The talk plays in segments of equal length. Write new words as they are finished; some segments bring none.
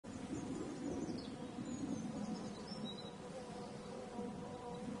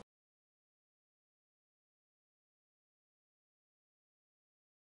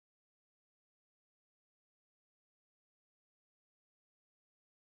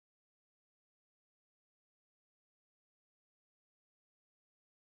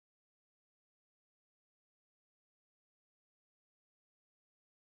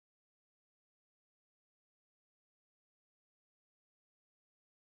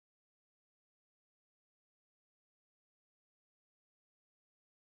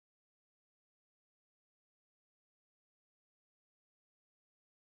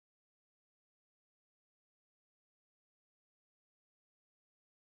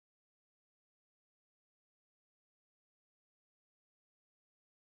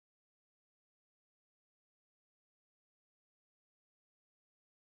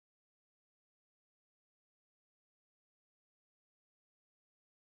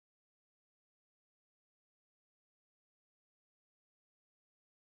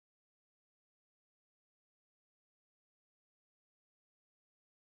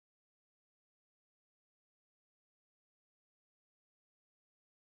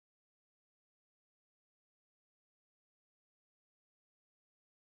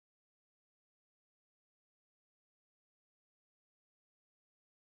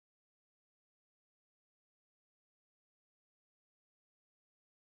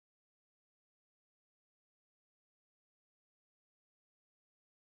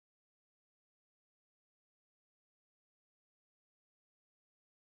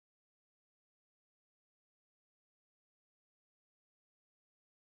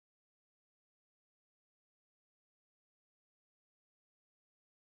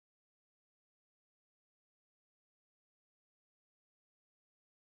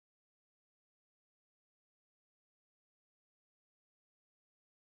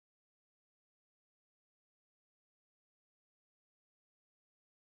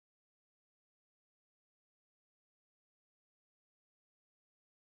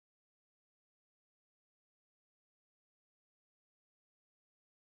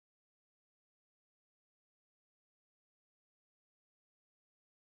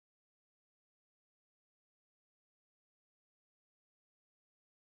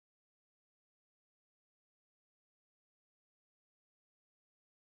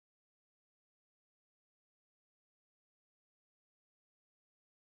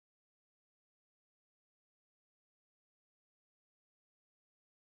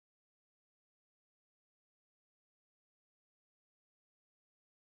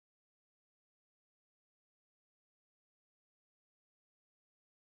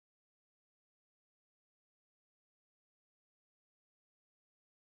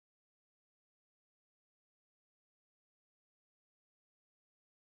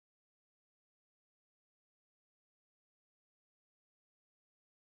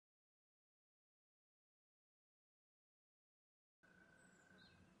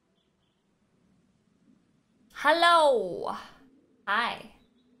Hello. Hi.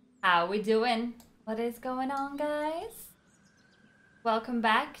 How we doing? What is going on, guys? Welcome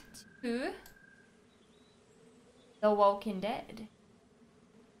back to The Walking Dead.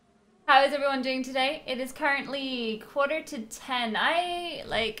 How is everyone doing today? It is currently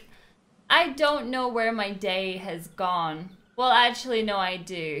 9:45. I don't know where my day has gone. Well, actually, no, I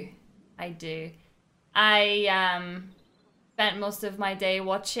do. I spent most of my day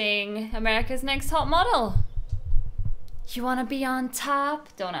watching America's Next Top Model. You want to be on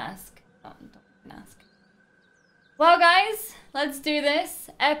top? Don't ask. Don't ask. Well, guys, let's do this.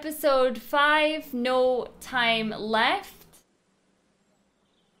 Episode 5, no time left.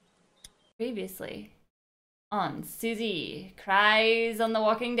 Previously on Susie Cries on The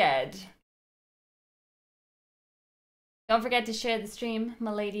Walking Dead. Don't forget to share the stream,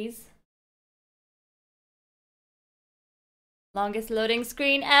 my ladies. Longest loading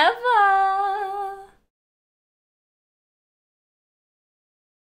screen ever.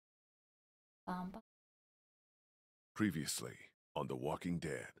 Previously on The Walking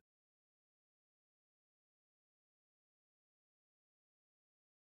Dead.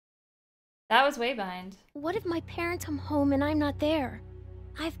 That was way behind. What if my parents come home and I'm not there?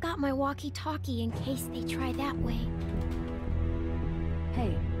 I've got my walkie-talkie in case they try that way.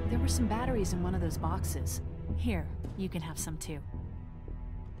 Hey, there were some batteries in one of those boxes. Here, you can have some too.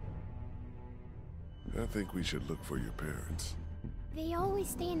 I think we should look for your parents. They always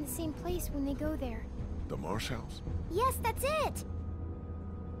stay in the same place when they go there. The Marsh House? Yes, that's it!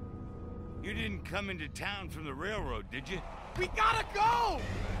 You didn't come into town from the railroad, did you? We gotta go!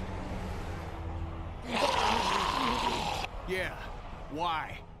 Yeah,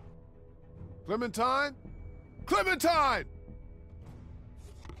 why? Clementine? Clementine!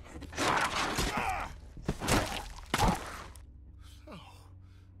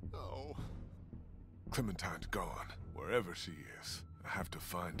 Oh. Clementine's gone. Wherever she is, I have to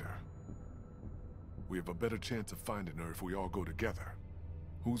find her. We have a better chance of finding her if we all go together.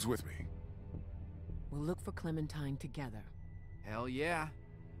 Who's with me? We'll look for Clementine together. Hell yeah.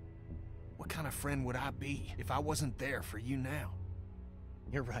 What kind of friend would I be if I wasn't there for you now?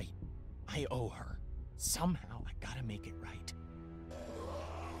 You're right. I owe her. Somehow I gotta make it right.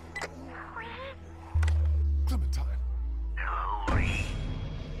 Clementine.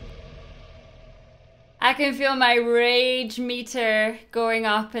 I can feel my rage meter going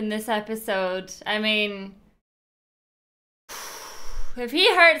up in this episode. I mean, if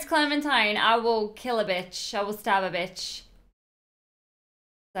he hurts Clementine, I will kill a bitch. I will stab a bitch.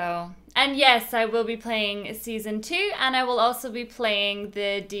 So, and yes, I will be playing Season 2, and I will also be playing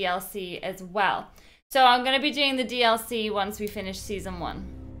the DLC as well. So I'm going to be doing the DLC once we finish Season 1.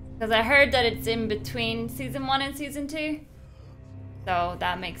 Because I heard that it's in between Season 1 and Season 2. So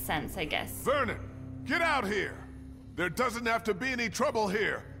that makes sense, I guess. Vernon, get out here! There doesn't have to be any trouble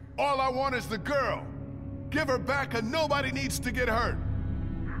here. All I want is the girl. Give her back and nobody needs to get hurt.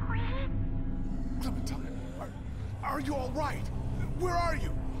 Clementine, are you all right? Where are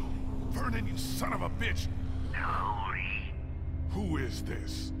you? Vernon, you son of a bitch! No, Lee. Who is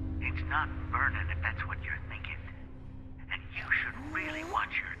this? It's not Vernon if that's what you're thinking. And you should really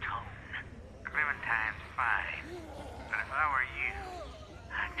watch your tone. Clementine's fine. But if I were you,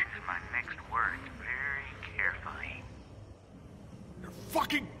 I'd choose my next words very carefully. You're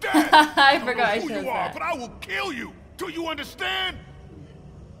fucking dead! I forgot I don't know who chose you are, that. but I will kill you! Do you understand?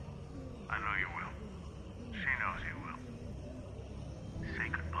 I know you will. She knows you will. Say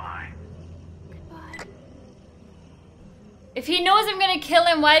goodbye. Goodbye. If he knows I'm gonna kill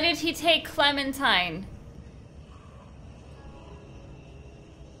him, why did he take Clementine?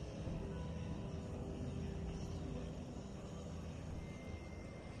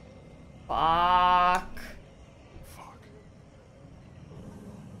 Fuck. Fuck.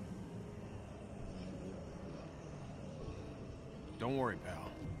 Don't worry,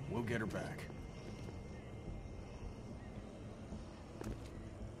 pal. We'll get her back.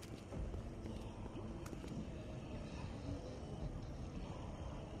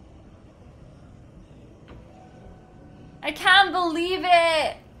 I can't believe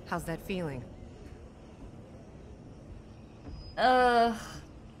it! How's that feeling? Ugh.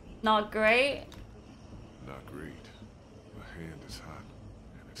 Not great. Not great. My hand is hot,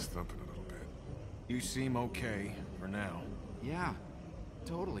 and it's thumping a little bit. You seem okay for now. Yeah,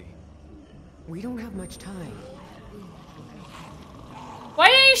 totally. We don't have much time. Why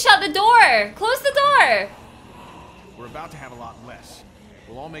didn't you shut the door? Close the door! We're about to have a lot less.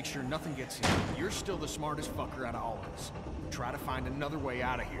 We'll all make sure nothing gets in. You're still the smartest fucker out of all of us. Try to find another way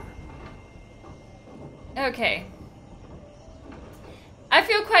out of here. Okay. I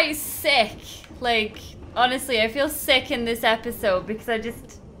feel quite sick. Like, honestly, I feel sick in this episode because I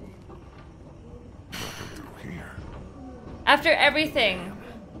just... Here. After everything.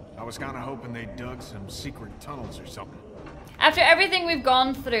 I was kind of hoping they dug some secret tunnels or something. After everything we've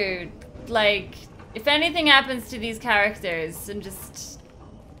gone through, like, if anything happens to these characters, and just...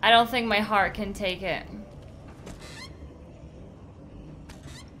 I don't think my heart can take it.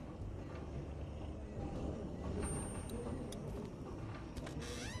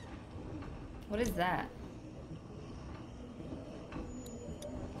 What is that?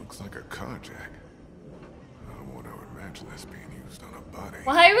 Looks like a carjack. I don't want to imagine this being used on a body.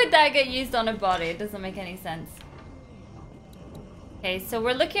 Why would that get used on a body? It doesn't make any sense. Okay, so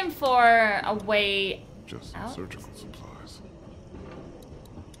we're looking for a way Just some out. surgical supplies.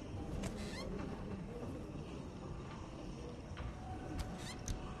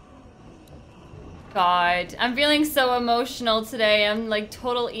 God, I'm feeling so emotional today. I'm like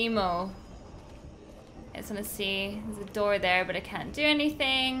total emo. I just want to see. There's a door there, but I can't do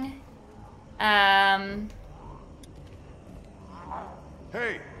anything. Hey,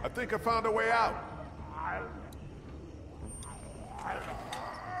 I think I found a way out.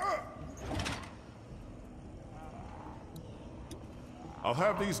 I'll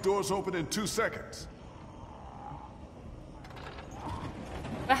have these doors open in 2 seconds.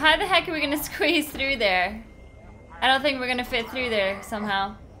 But how the heck are we gonna squeeze through there? I don't think we're gonna fit through there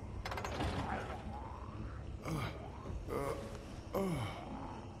somehow.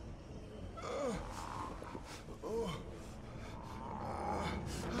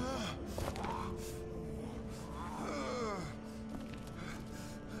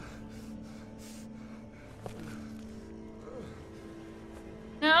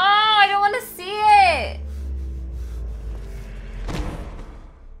 No, I don't want to see it.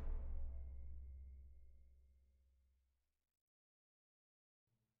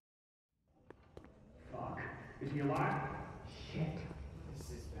 Fuck. Is he alive? Shit. This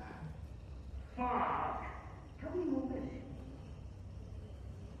is bad. Fuck. Help me move it.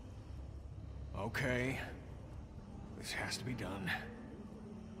 Okay. This has to be done.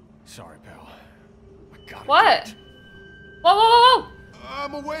 Sorry, pal. I gotta What? do it. Whoa, whoa, whoa, whoa!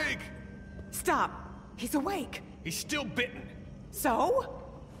 I'm awake! Stop! He's awake! He's still bitten. So?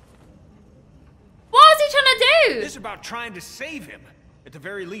 What was he trying to do? This is about trying to save him. At the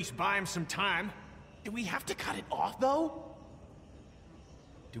very least, buy him some time. Do we have to cut it off, though?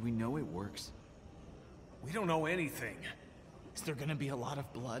 Do we know it works? We don't know anything. Is there gonna be a lot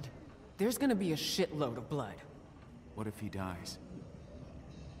of blood? There's gonna be a shitload of blood. What if he dies?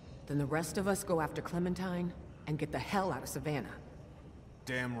 Then the rest of us go after Clementine and get the hell out of Savannah.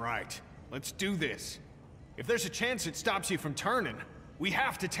 Damn right. Let's do this. If there's a chance it stops you from turning, we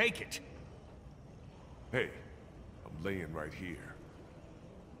have to take it. Hey, I'm laying right here.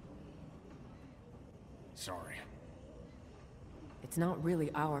 Sorry. It's not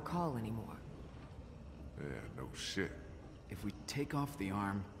really our call anymore. Yeah, no shit. If we take off the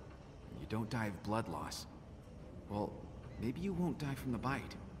arm, and you don't die of blood loss, well, maybe you won't die from the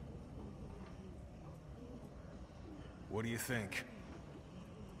bite. What do you think?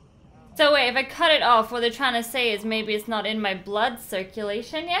 So wait, if I cut it off, what they're trying to say is maybe it's not in my blood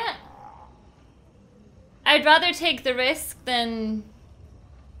circulation yet? I'd rather take the risk than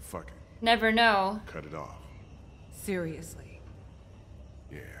Fuck it. never know. Cut it off. Seriously.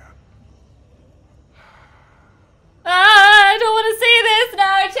 Yeah. Ah, I don't want to see this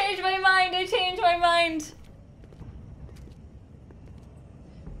now. I changed my mind. I changed my mind.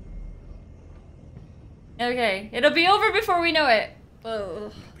 Okay, it'll be over before we know it. Ugh. It'll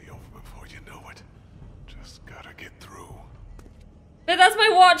be over before you know it. Just gotta get through. But that's my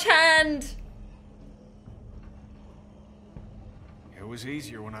watch hand. It was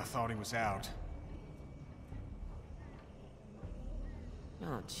easier when I thought he was out.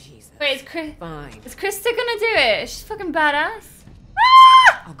 Oh, Jesus. Wait, Fine. is Krista gonna do it? She's fucking badass.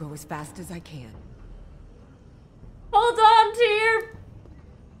 I'll go as fast as I can. Hold on to your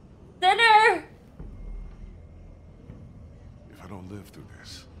dinner. If I don't live through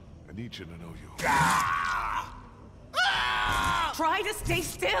this, I need you to know you. Try to stay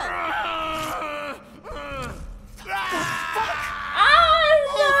still! Ah,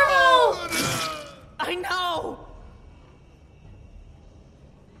 no! I know!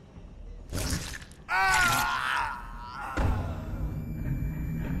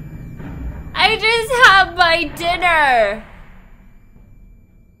 I just had my dinner.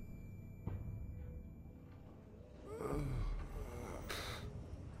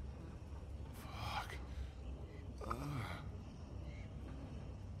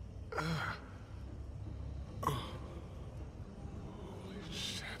 Holy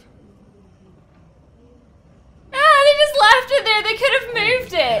they could have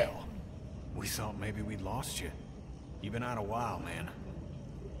moved it. Hell. We thought maybe we'd lost you. You've been out a while, man.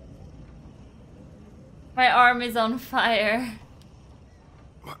 My arm is on fire.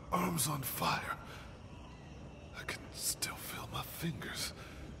 My arm's on fire. I can still feel my fingers.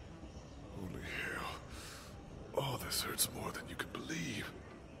 Holy hell. Oh, this hurts more than you can believe.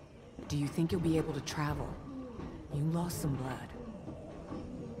 Do you think you'll be able to travel? You lost some blood.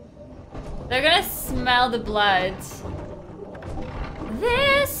 They're gonna smell the blood.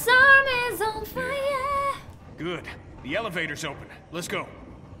 This arm is on fire. Good. The elevator's open. Let's go.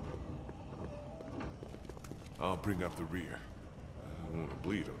 I'll bring up the rear. I don't want to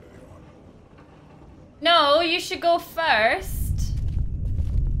bleed on anyone. No, you should go first.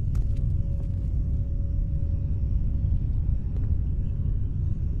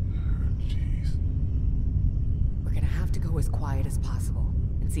 Jeez. We're gonna have to go as quiet as possible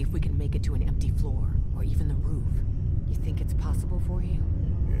and see if we can make it to an empty floor or even the roof. You think it's possible for you?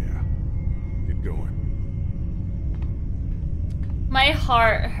 Yeah. Get going. My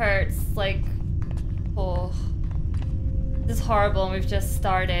heart hurts, like, oh. This is horrible and we've just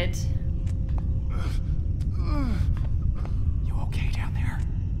started. You okay down there?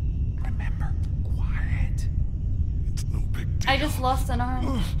 Remember, quiet. It's no big deal. I just lost an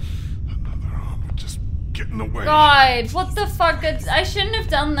arm. Another arm just getting away. God, what the fuck? I shouldn't have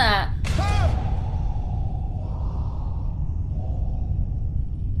done that.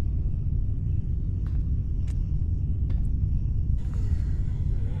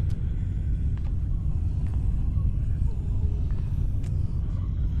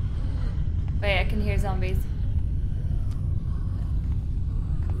 Wait, I can hear zombies.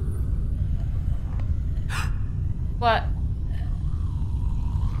 What?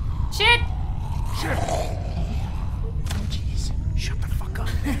 Shit! Shit! Oh, jeez. Shut the fuck up.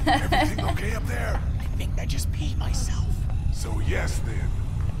 Everything okay up there? I think I just peed myself. So yes then.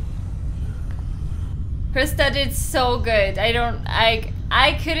 Krista did so good.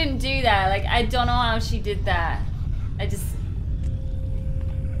 I couldn't do that. Like, I don't know how she did that.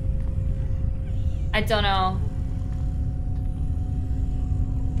 I don't know.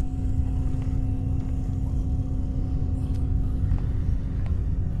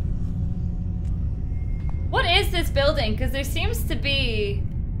 What is this building? Because there seems to be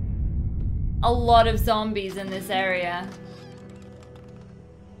a lot of zombies in this area.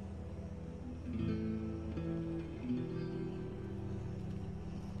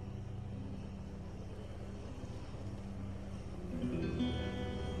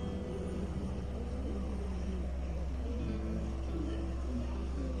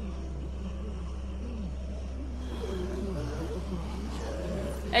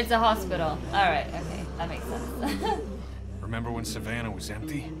 It's a hospital. Alright, okay. That makes sense. Remember when Savannah was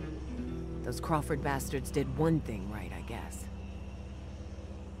empty? Those Crawford bastards did one thing right, I guess.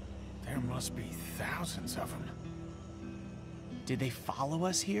 There must be thousands of them. Did they follow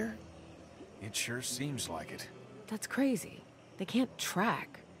us here? It sure seems like it. That's crazy. They can't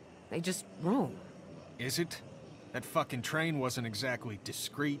track. They just roam. Is it? That fucking train wasn't exactly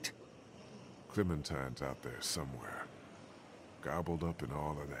discreet. Clementine's out there somewhere. Gobbled up in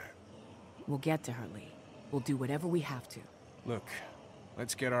all of that. We'll get to her, Lee. We'll do whatever we have to. Look,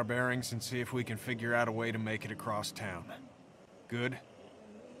 let's get our bearings and see if we can figure out a way to make it across town. Good?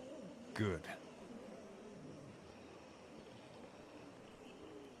 Good.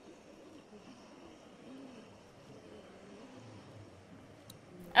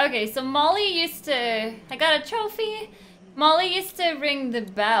 Okay, so Molly used to... I got a trophy. Molly used to ring the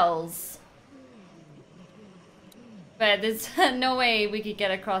bells. But there's no way we could get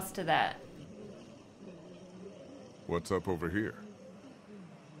across to that. What's up over here?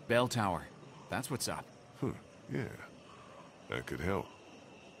 Bell tower. That's what's up. Huh, yeah. That could help.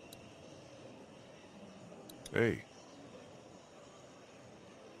 Hey.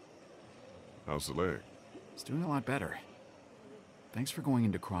 How's the leg? It's doing a lot better. Thanks for going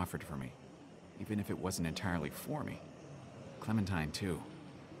into Crawford for me. Even if it wasn't entirely for me. Clementine, too.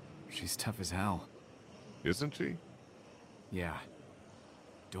 She's tough as hell. Isn't she? Yeah.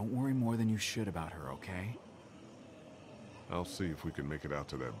 Don't worry more than you should about her, okay? I'll see if we can make it out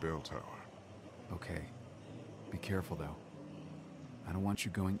to that bell tower. Okay. Be careful, though. I don't want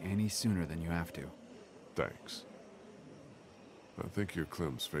you going any sooner than you have to. Thanks. I think you're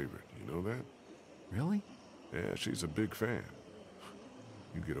Clem's favorite, you know that? Really? Yeah, she's a big fan.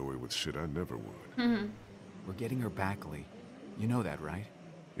 You get away with shit I never would. Mm-hmm. We're getting her back, Lee. You know that, right?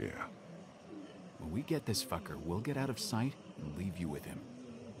 Yeah. When we get this fucker, we'll get out of sight and leave you with him.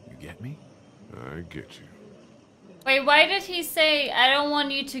 You get me? I get you. Wait, why did he say, I don't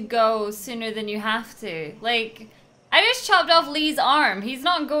want you to go sooner than you have to? Like, I just chopped off Lee's arm. He's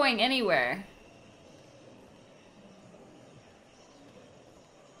not going anywhere.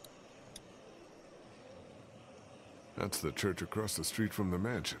 That's the church across the street from the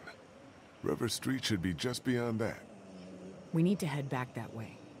mansion. River Street should be just beyond that. We need to head back that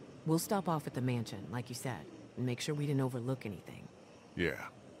way. We'll stop off at the mansion, like you said, and make sure we didn't overlook anything. Yeah.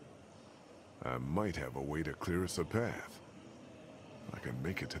 I might have a way to clear us a path. If I can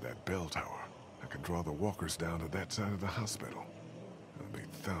make it to that bell tower, I can draw the walkers down to that side of the hospital. There'll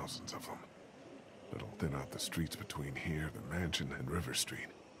be thousands of them. It'll thin out the streets between here, the mansion, and River Street.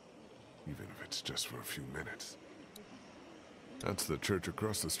 Even if it's just for a few minutes. That's the church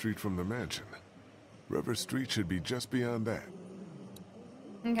across the street from the mansion. River Street should be just beyond that.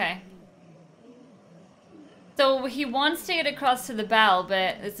 Okay. So he wants to get across to the bell,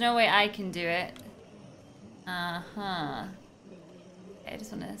 but there's no way I can do it. Uh-huh. Okay, I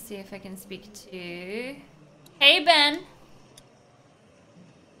just want to see if I can speak to... Hey, Ben!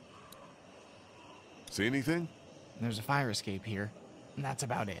 See anything? There's a fire escape here, and that's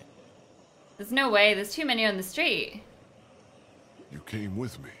about it. There's no way. There's too many on the street. You came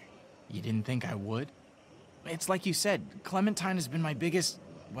with me. You didn't think I would? It's like you said, Clementine has been my biggest,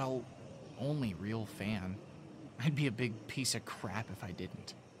 well, only real fan. I'd be a big piece of crap if I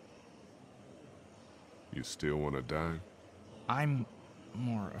didn't. You still want to die? I'm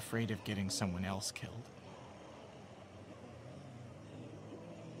more afraid of getting someone else killed.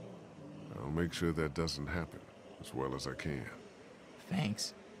 I'll make sure that doesn't happen, as well as I can.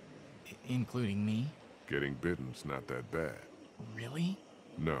 Thanks. Including me? Getting bitten's not that bad. Really?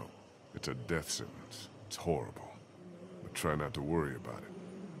 No, it's a death sentence. It's horrible. But try not to worry about it.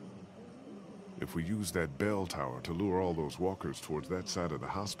 If we use that bell tower to lure all those walkers towards that side of the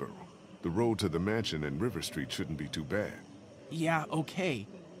hospital, the road to the mansion and River Street shouldn't be too bad. Yeah, okay.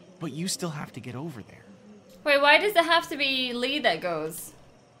 But you still have to get over there. Wait, why does it have to be Lee that goes?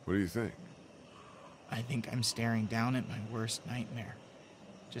 What do you think? I think I'm staring down at my worst nightmare.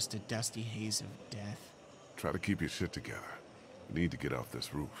 Just a dusty haze of death. Try to keep your shit together. We need to get off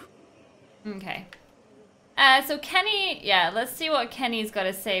this roof. Okay. So Kenny... Yeah, let's see what Kenny's got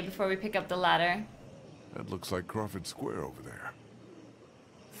to say before we pick up the ladder. That looks like Crawford Square over there.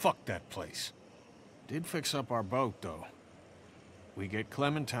 Fuck that place. Did fix up our boat, though. We get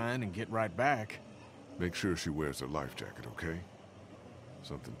Clementine and get right back. Make sure she wears her life jacket, okay?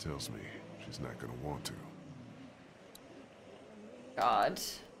 Something tells me she's not gonna want to. God.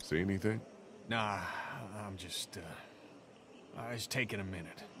 See anything? Nah, I'm just, I was taking a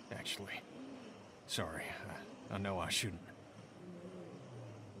minute, actually. Sorry, I know I shouldn't.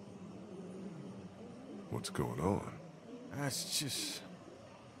 What's going on? That's just...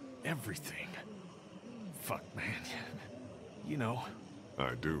 everything. Fuck, man. You know.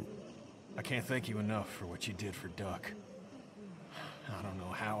 I do. I can't thank you enough for what you did for Duck. I don't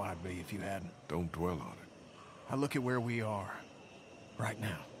know how I'd be if you hadn't. Don't dwell on it. I look at where we are, right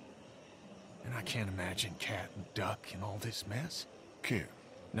now. And I can't imagine Cat and Duck in all this mess. Can't.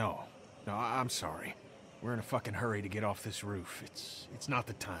 No, I'm sorry. We're in a fucking hurry to get off this roof. It's not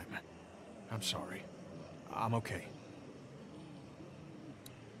the time. I'm sorry. I'm okay.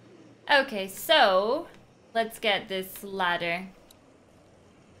 Okay, so... let's get this ladder.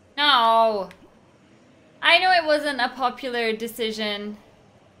 No! I know it wasn't a popular decision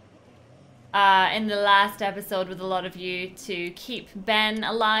in the last episode with a lot of you to keep Ben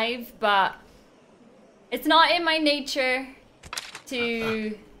alive, but it's not in my nature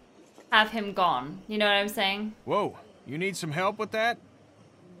to have him gone. You know what I'm saying? Whoa, you need some help with that?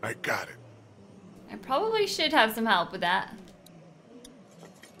 I got it. I probably should have some help with that.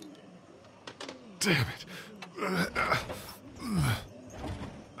 Damn it.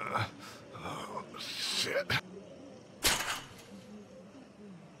 Oh, shit.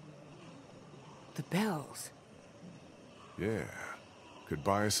 The bells. Yeah. Could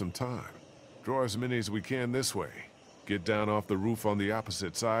buy us some time. Draw as many as we can this way. Get down off the roof on the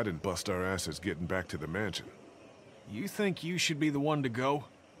opposite side and bust our asses getting back to the mansion. You think you should be the one to go?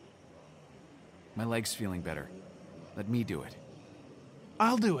 My leg's feeling better. Let me do it.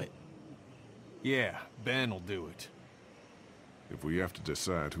 I'll do it. Yeah, Ben'll do it. If we have to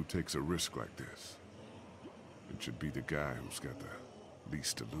decide who takes a risk like this, it should be the guy who's got the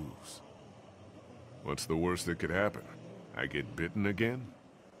least to lose. What's the worst that could happen? I get bitten again?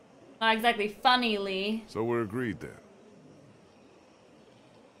 Not exactly funny, Lee. So we're agreed then.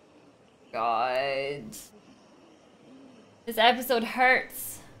 God. This episode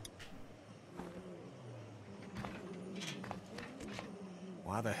hurts.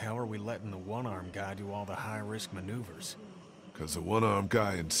 Why the hell are we letting the one-armed guy do all the high-risk maneuvers? 'Cause the one-armed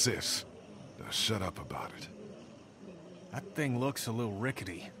guy insists. Now shut up about it. That thing looks a little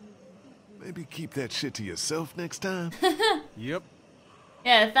rickety. Maybe keep that shit to yourself next time? Yep.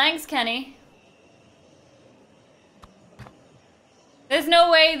 Yeah, thanks, Kenny. There's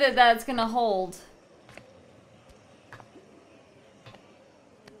no way that that's gonna hold.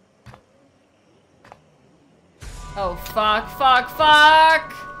 Oh, fuck, fuck,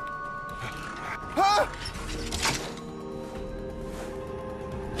 fuck! Huh?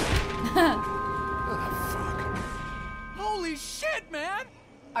 Holy shit, man!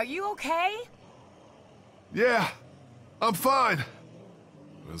 Are you okay? Yeah, I'm fine.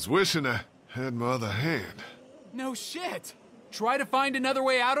 Was wishing I had my other hand. No shit. Try to find another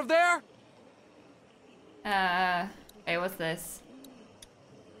way out of there? Hey, what's this?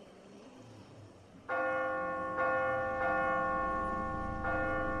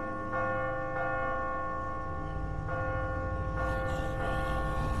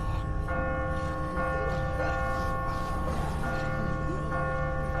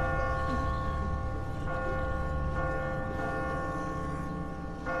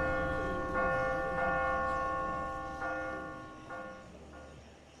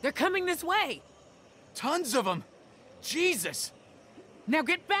 They're coming this way. Tons of them. Jesus. Now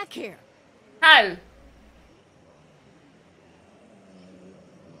get back here. How?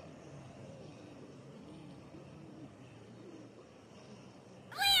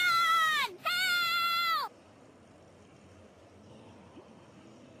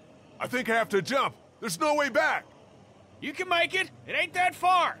 I think I have to jump. There's no way back. You can make it. It ain't that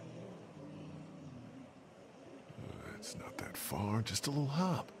far. It's not that far, just a little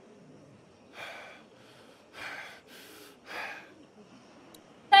hop.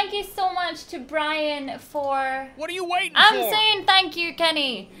 Thank you so much to Brian for... What are you waiting for? I'm saying thank you,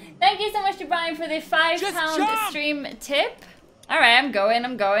 Kenny. Thank you so much to Brian for the £5 jump! stream tip. Alright, I'm going.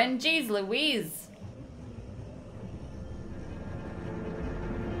 Jeez Louise.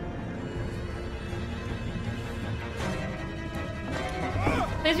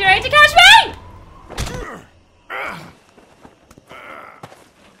 Please be ready to catch me!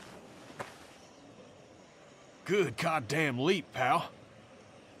 Good goddamn leap, pal.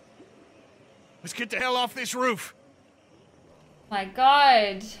 Let's get the hell off this roof. My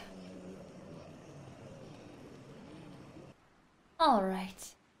god.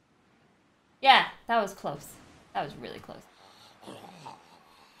 Alright. Yeah, that was close. That was really close.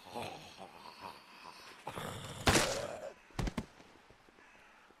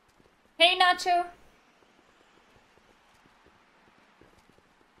 Hey, Nacho.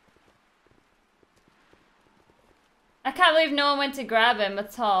 I can't believe no one went to grab him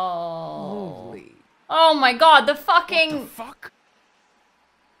at all. Holy. Oh my god, the fucking... What the fuck?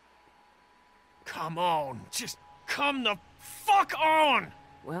 Come on. Just come the fuck on.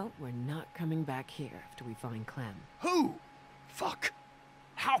 Well, we're not coming back here after we find Clem. Who? Fuck.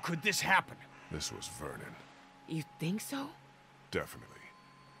 How could this happen? This was Vernon. You think so? Definitely.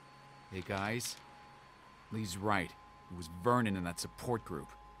 Hey guys, Lee's right. It was Vernon in that support group.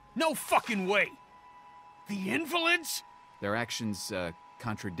 No fucking way. The invalids? Their actions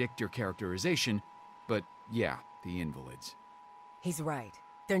contradict your characterization, but yeah, the invalids. He's right.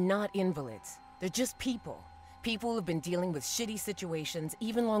 They're not invalids. They're just people. People who've been dealing with shitty situations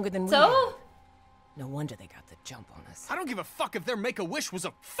even longer than we have. No wonder they got the jump on us. I don't give a fuck if their Make-A-Wish was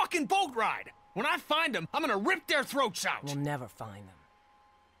a fucking boat ride. When I find them, I'm gonna rip their throats out. We'll never find them.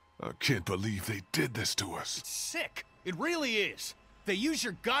 I can't believe they did this to us. It's sick. It really is. They use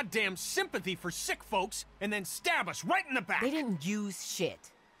your goddamn sympathy for sick folks and then stab us right in the back. They didn't use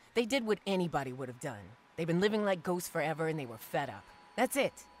shit. They did what anybody would have done. They've been living like ghosts forever and they were fed up. That's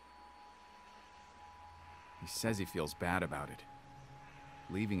it. He says he feels bad about it.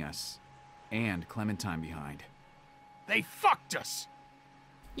 Leaving us and Clementine behind. They fucked us.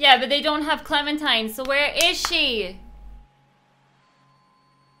 Yeah, but they don't have Clementine, so where is she?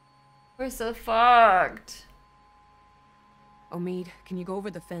 We're so fucked. Omid, can you go over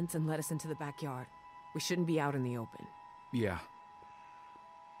the fence and let us into the backyard? We shouldn't be out in the open. Yeah.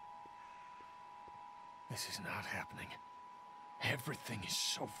 This is not happening. Everything is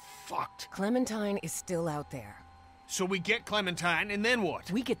so fucked. Clementine is still out there. So we get Clementine, and then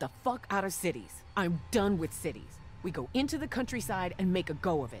what? We get the fuck out of cities. I'm done with cities. We go into the countryside and make a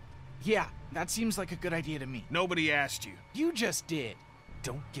go of it. Yeah, that seems like a good idea to me. Nobody asked you. You just did.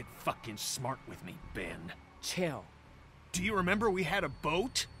 Don't get fucking smart with me, Ben. Chill. Do you remember we had a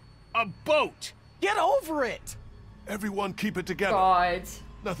boat? A boat! Get over it! Everyone keep it together. God.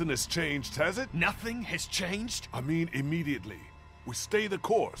 Nothing has changed, has it? Nothing has changed? I mean, immediately. We stay the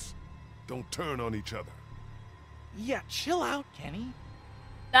course. Don't turn on each other. Yeah, chill out, Kenny.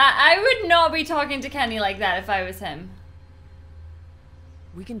 I would not be talking to Kenny like that if I was him.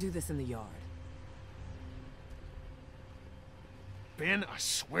 We can do this in the yard. Ben, I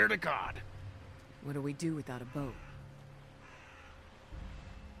swear to God. What do we do without a boat?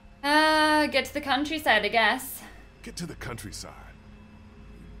 Get to the countryside, I guess. Get to the countryside.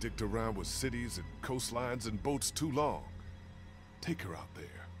 You dicked around with cities and coastlines and boats too long. Take her out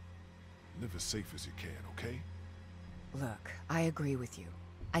there. Live as safe as you can, okay? Look, I agree with you.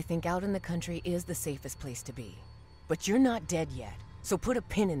 I think out in the country is the safest place to be. But you're not dead yet, so put a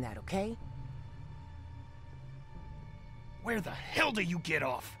pin in that, okay? Where the hell do you get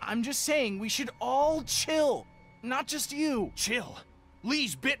off? I'm just saying we should all chill. Not just you. Chill?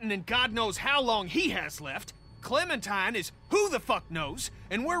 Lee's bitten and God knows how long he has left. Clementine is who the fuck knows,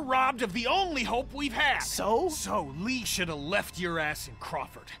 and we're robbed of the only hope we've had. So? So Lee should have left your ass in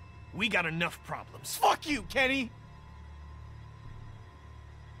Crawford. We got enough problems. Fuck you, Kenny!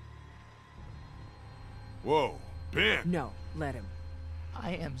 Whoa, Ben! No, let him.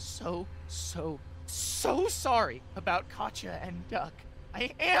 I am so sorry about Katya and Duck.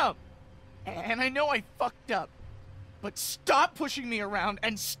 I am! And I know I fucked up. But stop pushing me around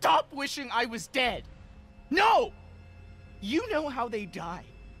and stop wishing I was dead! No! You know how they die.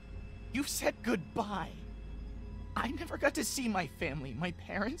 You've said goodbye. I never got to see my family, my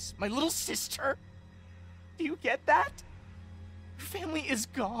parents, my little sister. Do you get that? Your family is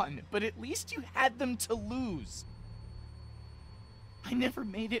gone, but at least you had them to lose. I never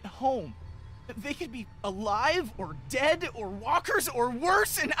made it home. They could be alive, or dead, or walkers, or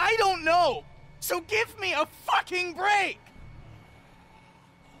worse, and I don't know! So give me a fucking break!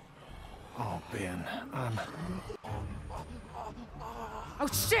 Oh, Ben, Oh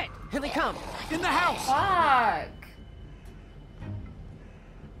shit! Here they come! in the house! Fuck.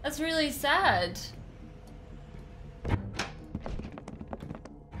 That's really sad.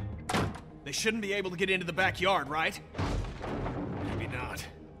 They shouldn't be able to get into the backyard, right? Maybe not.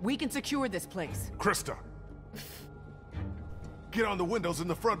 We can secure this place. Krista! Get on the windows in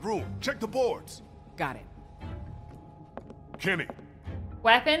the front room. Check the boards. Got it. Kenny,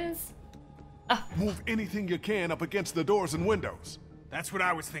 Weapons? move anything you can up against the doors and windows. That's what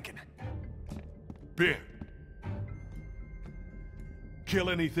I was thinking. Ben. Kill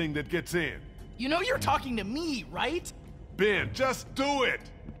anything that gets in. You know you're talking to me, right? Ben, just do it!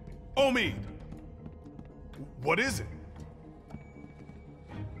 Omid! What is it?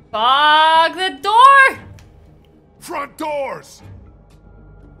 Fog the door! Front doors!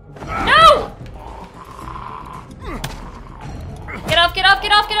 No! Get off, get off,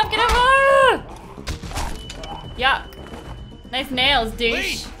 get off, get off, get off! Ah! Yuck. Nice nails,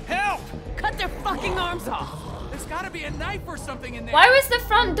 douche. Lee, help! Cut their fucking arms off! There's gotta be a knife or something in there. Why was the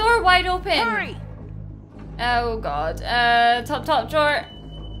front door wide open? Hurry! Oh god. Top drawer.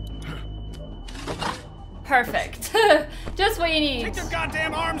 Perfect. Just what you need. Take their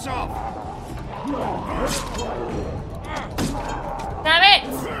goddamn arms off! Damn it!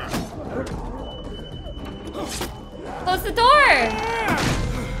 Close the door!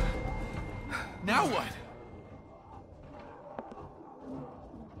 Now what?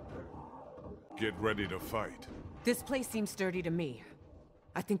 Get ready to fight. This place seems sturdy to me.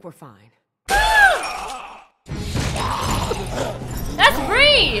 I think we're fine. That's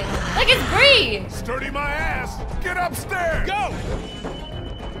Bree! Like it's Bree! Sturdy my ass! Get upstairs! Go!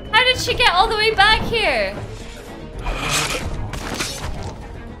 How did she get all the way back here?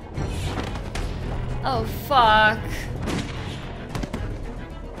 Oh, fuck.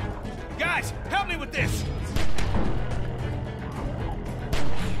 Guys, help me with this!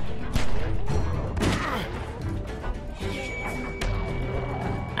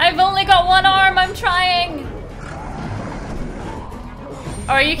 I've only got one arm, I'm trying!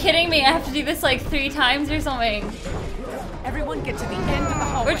 Oh, are you kidding me? I have to do this like 3 times or something. Everyone get to the end of the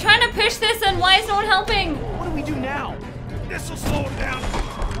hallway. We're trying to push this and why is no one helping? What do we do now? This'll slow him down.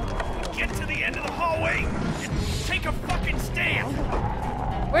 Get to the end of the hallway and take a fucking stand.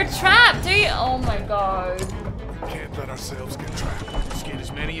 We're trapped, are you? Oh my god. Can't let ourselves get trapped. Let's get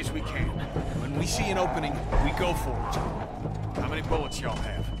as many as we can. When we see an opening, we go for it. How many bullets y'all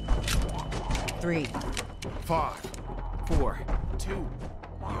have? 3. 5. 4. 2.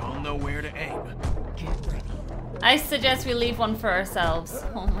 Y'all know where to aim. Get ready. I suggest we leave one for ourselves.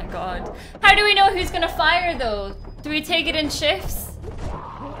 Oh my god. How do we know who's gonna fire though? Do we take it in shifts?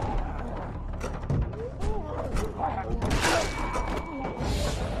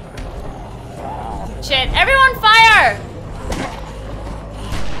 Shit, everyone fire!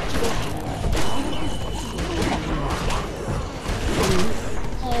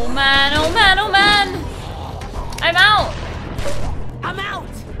 Oh man, oh man, oh man! I'm out! I'm out!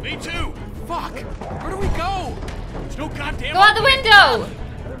 Me too! Fuck! Where do we go? There's no goddamn... Go out the window!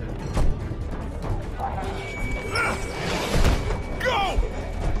 Go!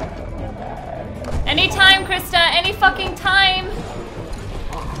 Anytime, Krista, any fucking time.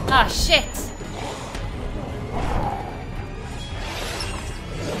 Ah, shit.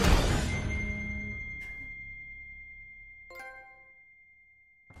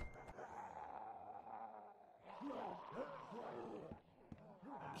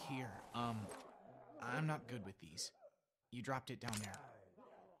 Here, I'm not good with these. You dropped it down there.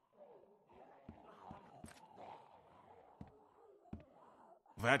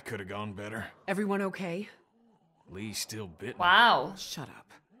 That could have gone better. Everyone okay? Lee's still bitten. Wow. Shut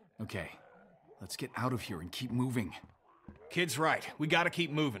up. Okay, let's get out of here and keep moving. Kid's right. We gotta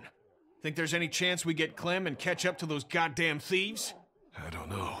keep moving. Think there's any chance we get Clem and catch up to those goddamn thieves? I don't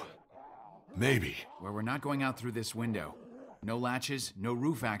know. Maybe. Well, we're not going out through this window. No latches, no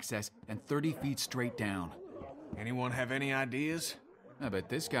roof access, and 30 feet straight down. Anyone have any ideas? I bet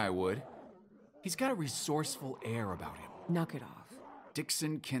this guy would. He's got a resourceful air about him. Knock it off.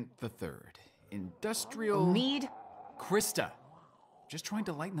 Dixon Kent III. Industrial... Mead? Krista. Just trying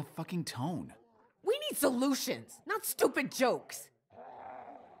to lighten the fucking tone. We need solutions, not stupid jokes.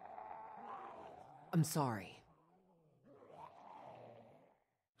 I'm sorry.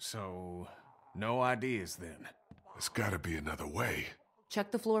 So, no ideas then? There's gotta be another way.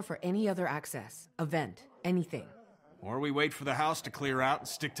 Check the floor for any other access, a vent, anything. Or we wait for the house to clear out and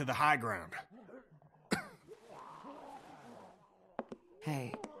stick to the high ground.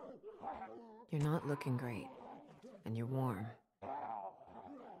 Hey, you're not looking great, and you're warm.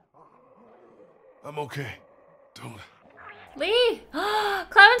 I'm okay. Don't... Lee! Clementine! I'm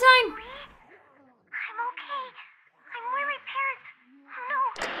okay. I'm where my parents...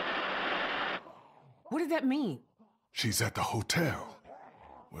 No. What did that mean? She's at the hotel,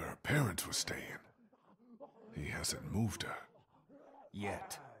 where her parents were staying. He hasn't moved her.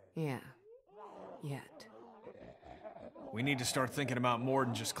 Yet. Yeah. Yet. We need to start thinking about more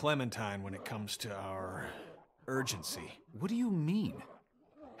than just Clementine when it comes to our urgency. What do you mean?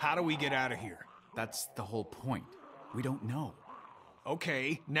 How do we get out of here? That's the whole point. We don't know.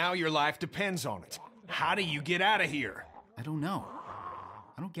 Okay, now your life depends on it. How do you get out of here? I don't know.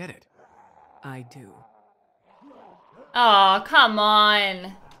 I don't get it. I do. Oh, come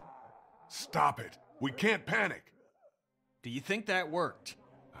on. Stop it. We can't panic. Do you think that worked?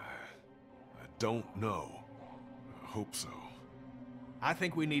 I don't know. I hope so. I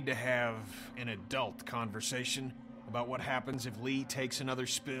think we need to have an adult conversation about what happens if Lee takes another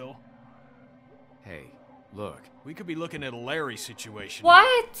spill. Hey, look. We could be looking at a Larry situation.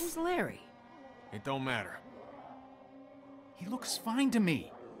 What? Who's Larry? It don't matter. He looks fine to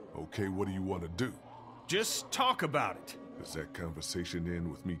me. Okay, what do you want to do? Just talk about it. Does that conversation end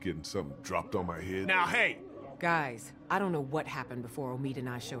with me getting something dropped on my head? Now, hey! Guys, I don't know what happened before Omid and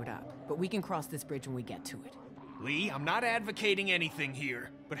I showed up, but we can cross this bridge when we get to it. Lee, I'm not advocating anything here,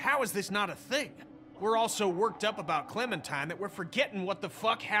 but how is this not a thing? We're all so worked up about Clementine that we're forgetting what the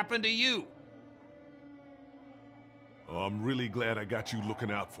fuck happened to you. Oh, I'm really glad I got you looking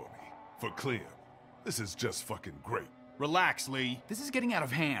out for me. For Clem. This is just fucking great. Relax, Lee. This is getting out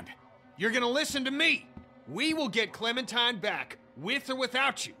of hand. You're gonna listen to me. We will get Clementine back, with or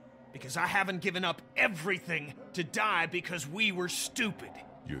without you, because I haven't given up everything to die because we were stupid.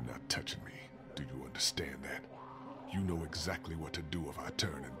 You're not touching me. Do you understand that? You know exactly what to do if I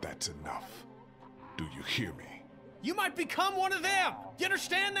turn, and that's enough. Do you hear me? You might become one of them. You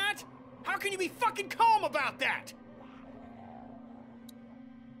understand that? How can you be fucking calm about that?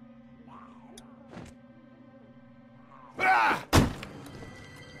 Ah!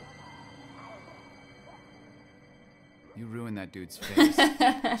 You ruined that dude's face.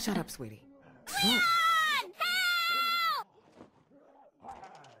 Shut up, sweetie.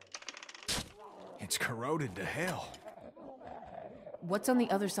 It's corroded to hell. What's on the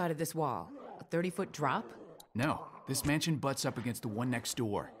other side of this wall? A 30-foot drop? No, this mansion butts up against the one next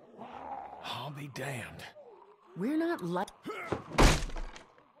door. I'll be damned. We're not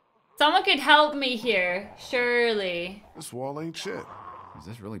Someone could help me here, surely. This wall ain't shit. Is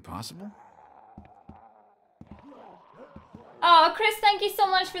this really possible? Oh, Chris, thank you so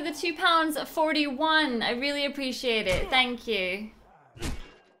much for the £2.41. I really appreciate it. Thank you.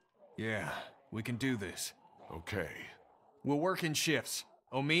 Yeah, we can do this. Okay. We'll work in shifts.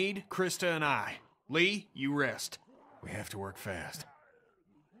 Omid, Krista, and I. Lee, you rest. We have to work fast.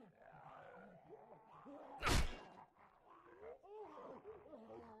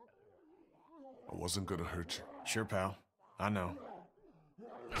 I wasn't gonna hurt you. Sure, pal. I know.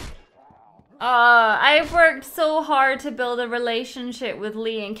 I've worked so hard to build a relationship with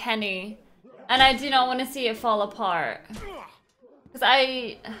Lee and Kenny, and I do not want to see it fall apart. Because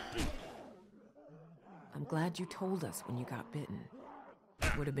I'm glad you told us when you got bitten.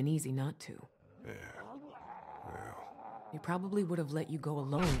 It would have been easy not to. Yeah. Well. We probably would have let you go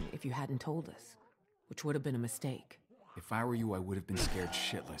alone if you hadn't told us, which would have been a mistake. If I were you, I would have been scared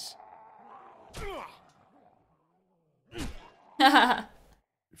shitless.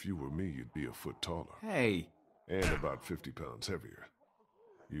 If you were me, you'd be a foot taller. Hey! And about 50 pounds heavier.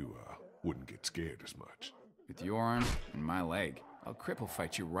 You, wouldn't get scared as much. With your arm and my leg, I'll cripple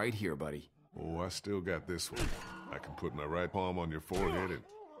fight you right here, buddy. Oh, I still got this one. I can put my right palm on your forehead and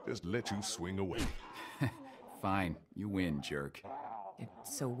just let you swing away. Fine, you win, jerk.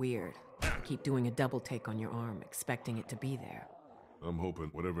 It's so weird. I keep doing a double take on your arm, expecting it to be there. I'm hoping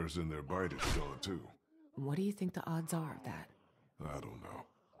whatever's in their bite is gone too. What do you think the odds are of that? I don't know.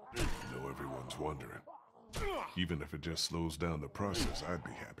 I know everyone's wondering. Even if it just slows down the process, I'd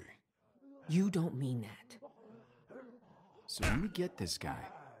be happy. You don't mean that. So when we get this guy,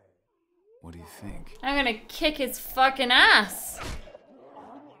 what do you think? I'm gonna kick his fucking ass.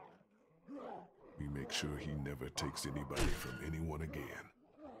 We make sure he never takes anybody from anyone again.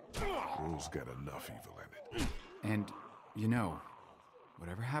 World's got enough evil in it. And, you know,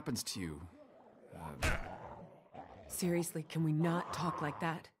 whatever happens to you, Seriously, can we not talk like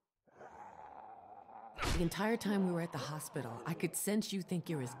that? The entire time we were at the hospital, I could sense you think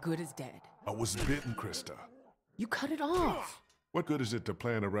you're as good as dead. I was bitten, Krista. You cut it off. What good is it to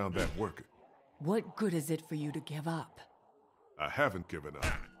plan around that working? What good is it for you to give up? I haven't given up.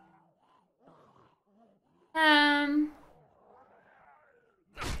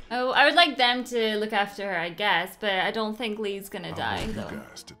 Oh, I would like them to look after her, I guess, but I don't think Lee's gonna die, I want though. you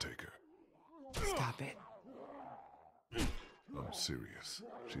guys to take her. Stop it. I'm serious.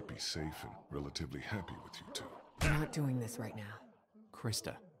 She'd be safe and relatively happy with you two. We're not doing this right now.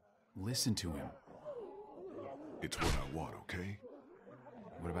 Krista, listen to him. It's what I want, okay?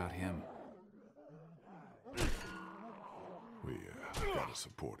 What about him? We, gotta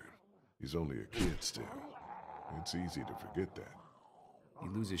support him. He's only a kid still. It's easy to forget that. He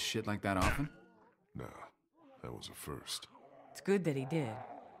loses shit like that often? Nah, that was a first. It's good that he did.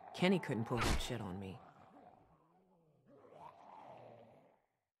 Kenny couldn't pull that shit on me.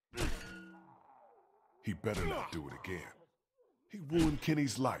 He better not do it again. He ruined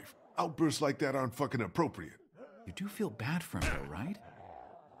Kenny's life. Outbursts like that aren't fucking appropriate. You do feel bad for him though, right?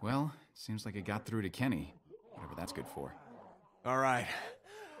 Well, seems like it got through to Kenny. Whatever that's good for. All right,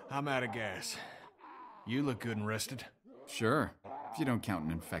 I'm out of gas. You look good and rested. Sure, if you don't count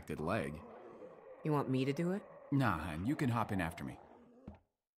an infected leg. You want me to do it? Nah, and you can hop in after me.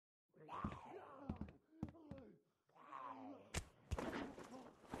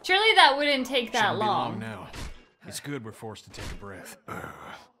 Surely that wouldn't take that Shouldn't be long. long now. It's good we're forced to take a breath.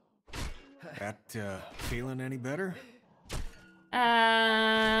 That, feeling any better?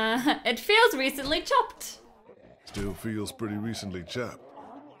 It feels recently chopped. Still feels pretty recently chopped.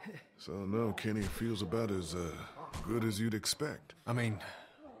 So no, Kenny feels about as, good as you'd expect. I mean,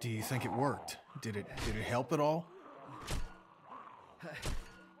 do you think it worked? Did it help at all? I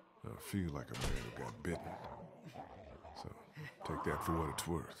feel like a man who got bitten. So, take that for what it's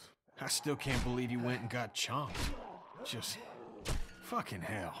worth. I still can't believe you went and got chomped. Just fucking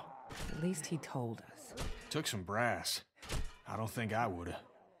hell. At least he told us. Took some brass. I don't think I would've.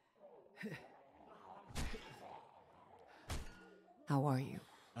 How are you?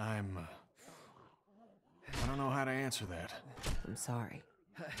 I don't know how to answer that. I'm sorry.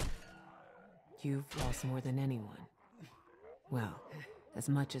 You've lost more than anyone. Well, as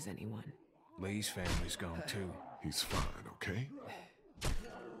much as anyone. Lee's family's gone too. He's fine, okay?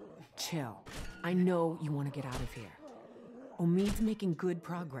 Chill. I know you want to get out of here. Omid's making good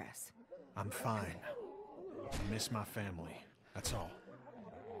progress. I'm fine. I miss my family. That's all.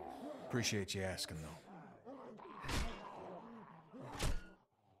 Appreciate you asking, though.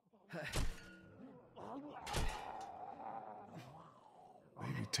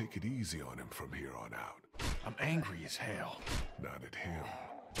 Maybe take it easy on him from here on out. I'm angry as hell. Not at him.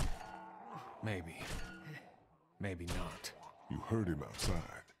 Maybe. Maybe not. You heard him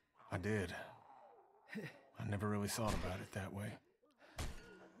outside. I did. I never really thought about it that way.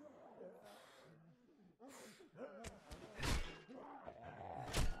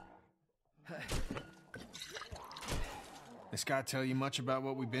 This guy tell you much about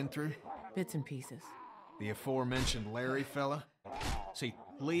what we've been through? Bits and pieces. The aforementioned Larry fella? See,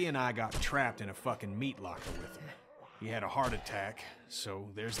 Lee and I got trapped in a fucking meat locker with him. He had a heart attack, so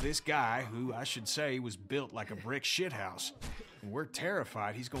there's this guy who, I should say, was built like a brick shithouse. And we're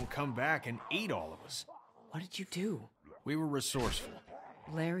terrified he's gonna come back and eat all of us. What did you do? We were resourceful.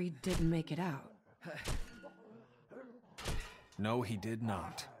 Larry didn't make it out. No, he did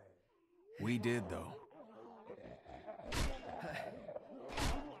not. We did, though.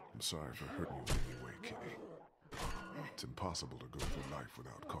 I'm sorry for hurting you in any way, Kitty. It's impossible to go through life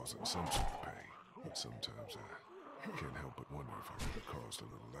without causing some sort of pain. But sometimes I can't help but wonder if I could have caused a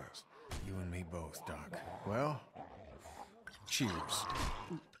little less. You and me both, Doc. Well, cheers.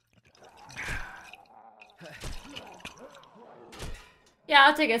 Yeah,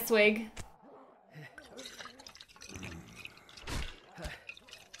 I'll take a swig.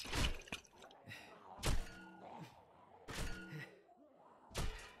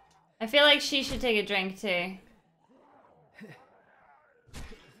 I feel like she should take a drink too.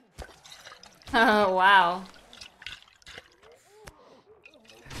 Oh, wow.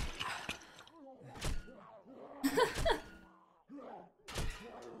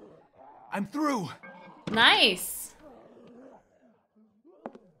 I'm through. Nice.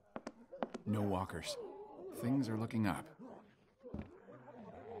 No walkers. Things are looking up.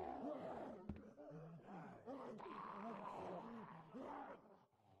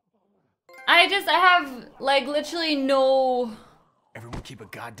 I have, like, literally no... Everyone keep a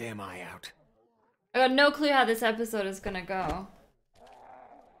goddamn eye out. I got no clue how this episode is gonna go.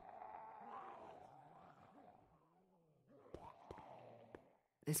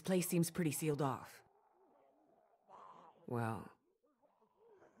 This place seems pretty sealed off. Well...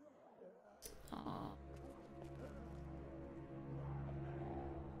 Aww.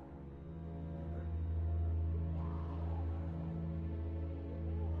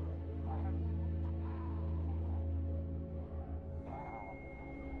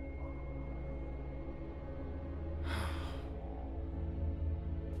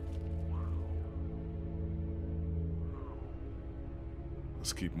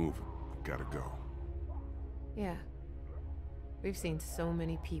 Let's keep moving. Gotta go. Yeah. We've seen so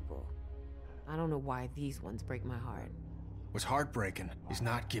many people. I don't know why these ones break my heart. What's heartbreaking is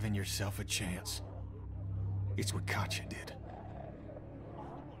not giving yourself a chance. It's what Katya did.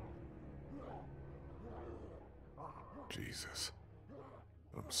 Jesus.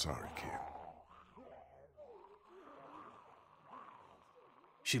 I'm sorry, kid.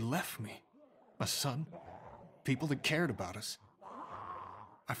 She left me. A son. People that cared about us.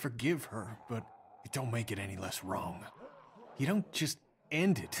 I forgive her, but it don't make it any less wrong. You don't just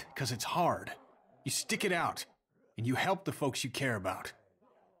end it because it's hard. You stick it out, and you help the folks you care about.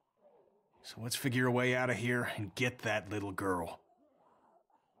 So let's figure a way out of here and get that little girl.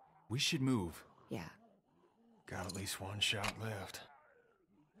 We should move. Yeah. Got at least one shot left.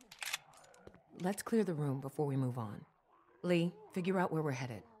 Let's clear the room before we move on. Lee, figure out where we're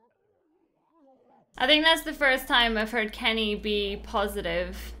headed. I think that's the first time I've heard Kenny be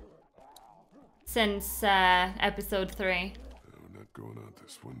positive since episode 3. We're not going out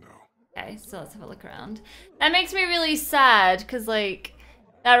this window. Okay, so let's have a look around. That makes me really sad, because, like,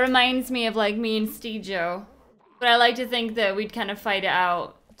 that reminds me of, like, me and Steejo. But I like to think that we'd kind of fight it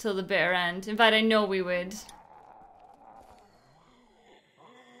out till the bitter end. In fact, I know we would.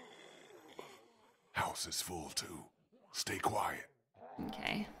 House is full, too. Stay quiet.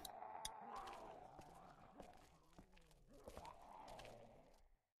 Okay.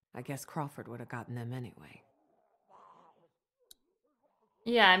 I guess Crawford would have gotten them anyway.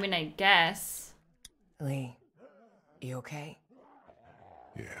 Yeah, I mean, I guess. Lee, you okay?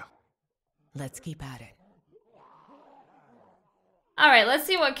 Yeah. Let's keep at it. Alright, let's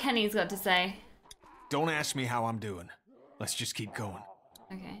see what Kenny's got to say. Don't ask me how I'm doing. Let's just keep going.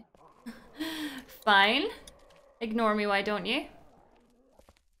 Okay. Fine. Ignore me, why don't you?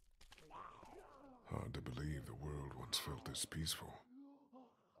 Hard to believe the world once felt this peaceful.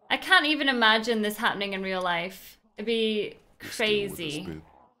 I can't even imagine this happening in real life. It'd be crazy.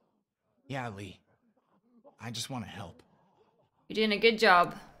 Yeah, Lee. I just want to help. You're doing a good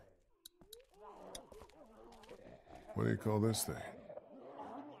job. What do you call this thing?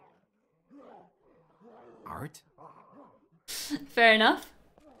 Art? Fair enough.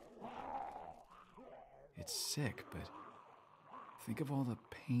 It's sick, but think of all the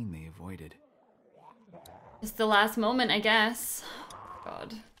pain they avoided. It's the last moment, I guess.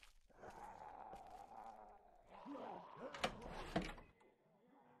 God.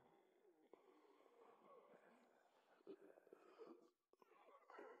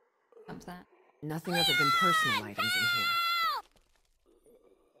 What's that? Nothing other than personal items in here.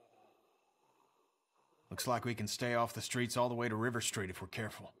 Looks like we can stay off the streets all the way to River Street if we're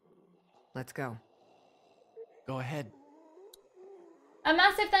careful. Let's go. Go ahead. A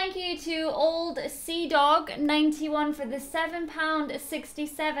massive thank you to Old Sea Dog 91 for the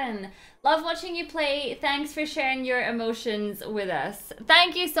 £7.67. Love watching you play. Thanks for sharing your emotions with us.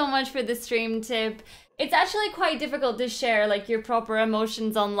 Thank you so much for the stream tip. It's actually quite difficult to share like your proper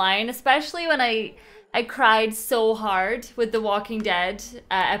emotions online, especially when I I cried so hard with The Walking Dead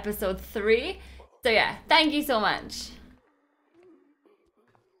episode 3. So yeah, thank you so much.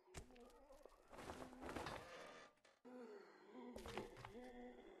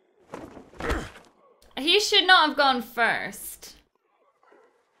 He should not have gone first.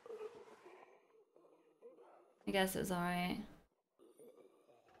 I guess it was alright.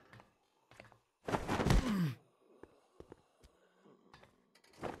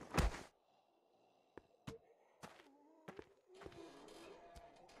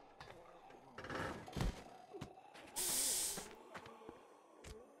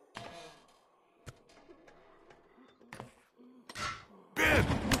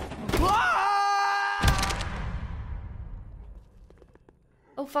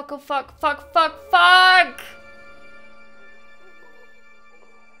 Oh fuck, oh fuck, fuck, fuck, fuck!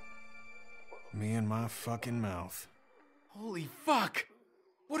 Me and my fucking mouth. Holy fuck!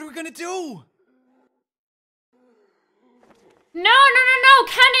 What are we gonna do? No, no, no, no,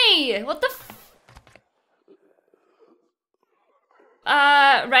 Kenny! What the f-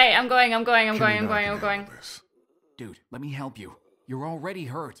 right, I'm going. Dude, let me help you. You're already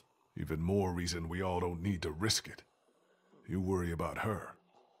hurt. Even more reason we all don't need to risk it. You worry about her.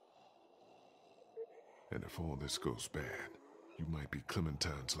 And if all this goes bad, you might be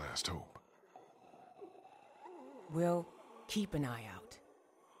Clementine's last hope. We'll keep an eye out.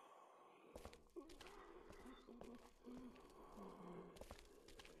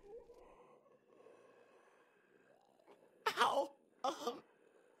 Ow!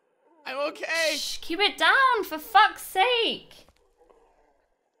 I'm okay. Shh, keep it down, for fuck's sake.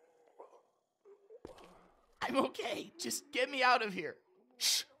 I'm okay. Just get me out of here.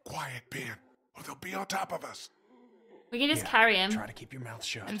 Shh, quiet, Ben, or they'll be on top of us. We can just carry him. Try to keep your mouth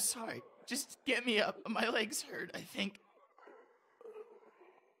shut. I'm sorry. Just get me up. My legs hurt, I think.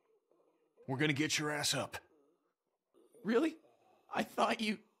 We're gonna get your ass up. Really? I thought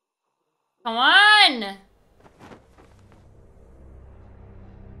you... Come on!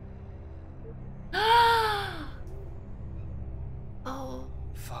 Oh.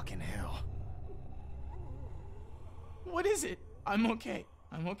 Fucking hell. What is it? I'm okay.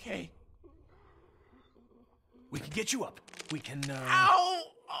 I'm okay. We can get you up. We can, Ow!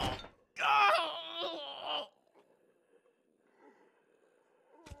 Oh, God.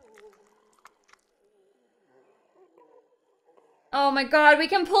 Oh my god, we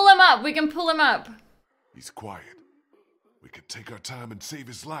can pull him up. We can pull him up. He's quiet. We could take our time and save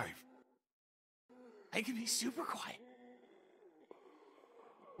his life. I can be super quiet.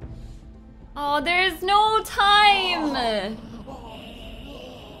 Oh, there's no time.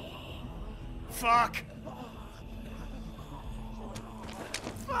 Fuck!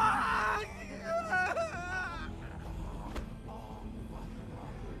 Fuck!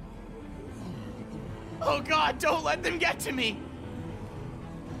 Oh God, don't let them get to me!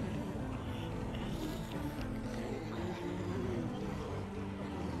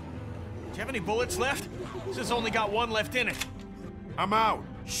 Do you have any bullets left? This has only got one left in it. I'm out.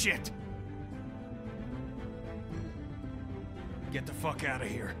 Shit. Get the fuck out of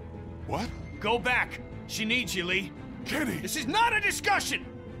here. What? Go back. She needs you, Lee. Kenny! This is not a discussion!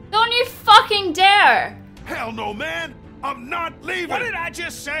 Don't you fucking dare! Hell no, man! I'm not leaving! What did I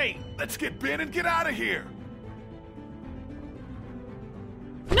just say? Let's get Ben and get out of here!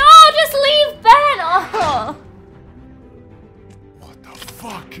 No, just leave Ben! Oh. What the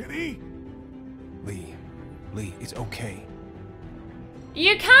fuck, Kenny? Lee, it's okay.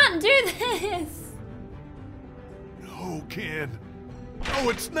 You can't do this! No, Ken. No,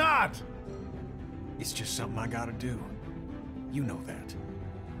 it's not! It's just something I gotta do. You know that.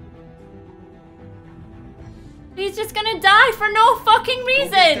 He's just gonna die for no fucking Go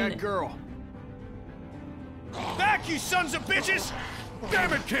reason! get that girl. Back, you sons of bitches!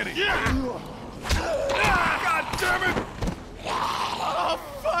 Damn it, Kenny! Yeah! God damn it! Oh,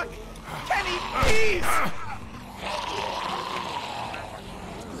 fuck! Kenny, please!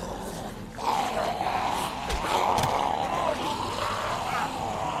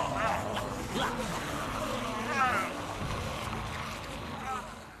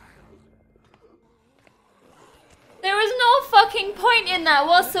 There was no fucking point in that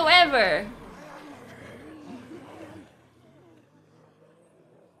whatsoever.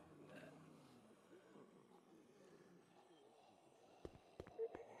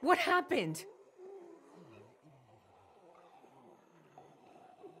 What happened?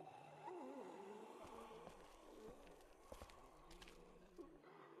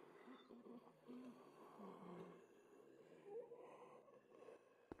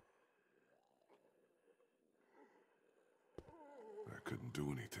 I couldn't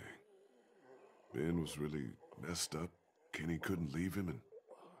do anything. Ben was really messed up. Kenny couldn't leave him, and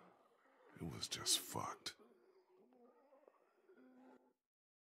it was just fucked.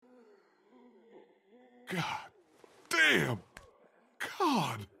 God damn!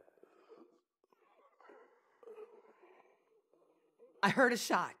 God! I heard a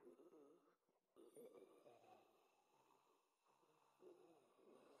shot.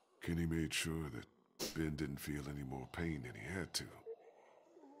 Kenny made sure that Ben didn't feel any more pain than he had to.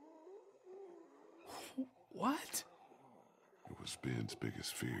 What? It was Ben's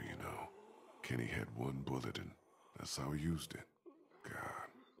biggest fear, you know. Kenny had one bullet and that's how he used it. God,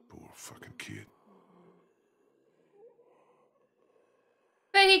 poor fucking kid.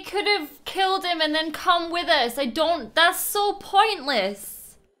 But he could have killed him and then come with us. That's so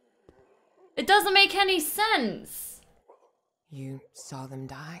pointless. It doesn't make any sense. You saw them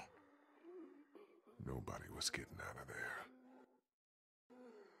die? Nobody was getting out of there.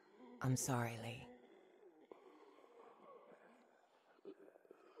 I'm sorry, Lee.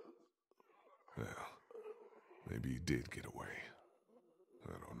 Well, maybe he did get away.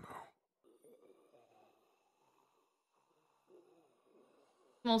 I don't know.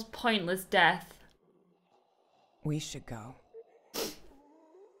 Most pointless death. We should go.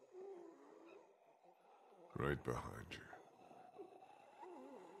 Right behind you.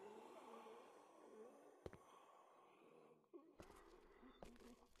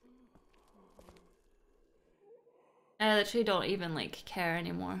 I literally don't even, like, care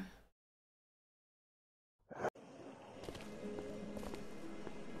anymore.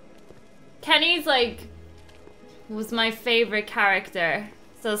 Kenny's, like, was my favorite character.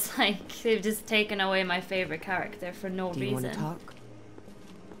 So it's like, they've just taken away my favorite character for no reason. Do you want to talk?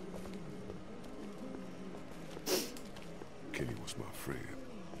 Kenny was my friend.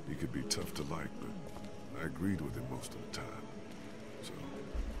 He could be tough to like, but I agreed with him most of the time. So,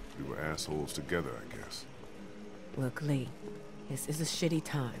 we were assholes together, I guess. Look, Lee, this is a shitty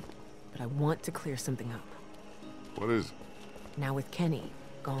time, but I want to clear something up. What is it? Now with Kenny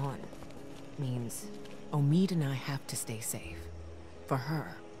gone, means Omid and I have to stay safe. For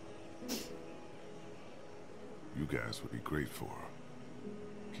her. You guys would be great for her.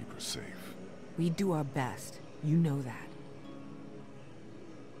 Keep her safe. We do our best. You know that.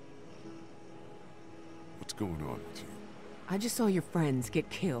 What's going on with you? I just saw your friends get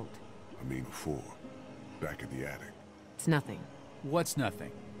killed. I mean before. Back in the attic. It's nothing. What's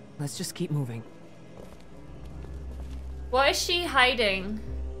nothing? Let's just keep moving. What is she hiding?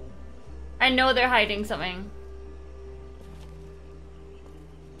 I know they're hiding something.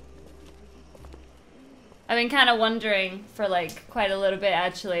 I've been kind of wondering for like quite a little bit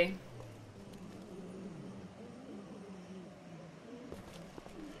actually.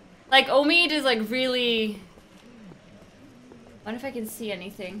 Like Omid is like really... I wonder if I can see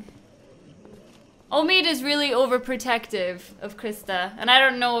anything. Omid is really overprotective of Krista. And I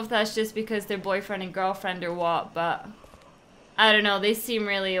don't know if that's just because they're boyfriend and girlfriend or what, but... I don't know, they seem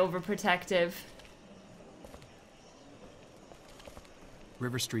really overprotective.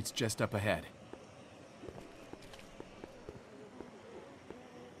 River Street's just up ahead.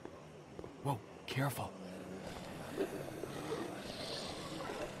 Whoa, careful.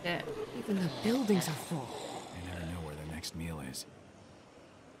 Yeah. Even the buildings are full. They never know where their next meal is.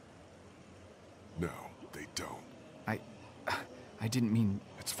 No, they don't. I didn't mean...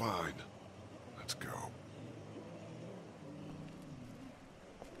 It's fine. Let's go.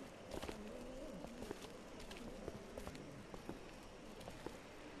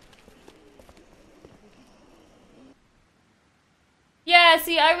 Yeah,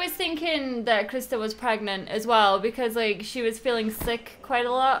 see, I was thinking that Krista was pregnant as well because, like, she was feeling sick quite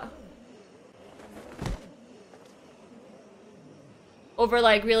a lot. Over,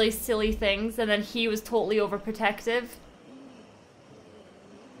 like, really silly things, and then he was totally overprotective.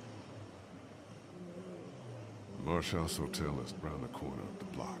 Marshall's Hotel is around the corner of the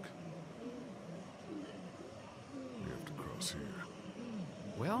block. We have to cross here.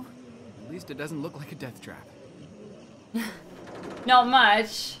 Well, at least it doesn't look like a death trap. Not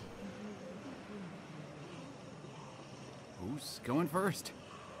much. Who's going first?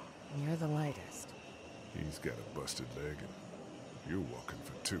 You're the lightest. He's got a busted leg and you're walking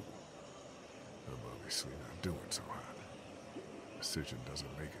for two. I'm obviously not doing so hot. Decision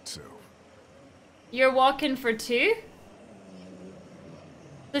doesn't make itself. You're walking for two?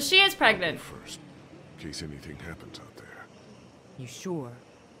 So she is pregnant. First, in case anything happens out there. You sure?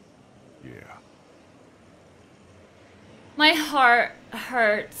 Yeah. My heart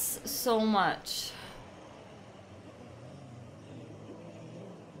hurts so much.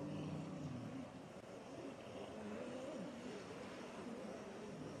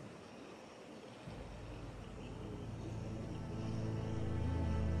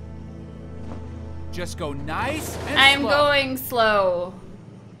 Just go nice and I'm slow. going slow.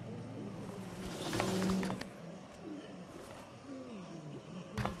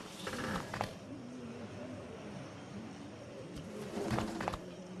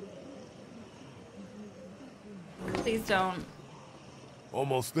 Please don't.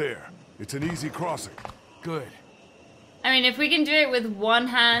 Almost there. It's an easy crossing. Good. I mean, if we can do it with one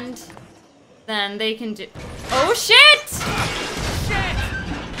hand, then they can do... Oh, shit! Shit!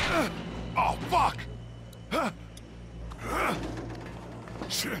 Oh, fuck!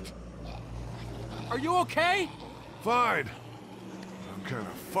 Shit. Are you okay? Fine. I'm kind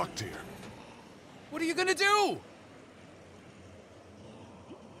of fucked here. What are you gonna do?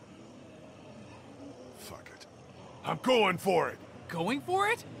 Fuck it. I'm going for it. Going for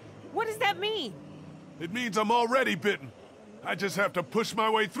it? What does that mean? It means I'm already bitten. I just have to push my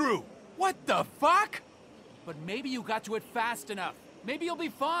way through. What the fuck? But maybe you got to it fast enough. Maybe you'll be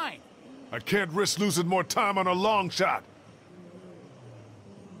fine. I can't risk losing more time on a long shot.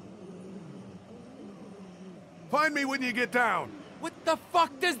 Find me when you get down. What the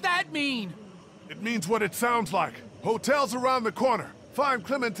fuck does that mean? It means what it sounds like. Hotel's around the corner. Find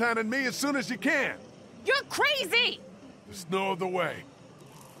Clementine and me as soon as you can. You're crazy! There's no other way.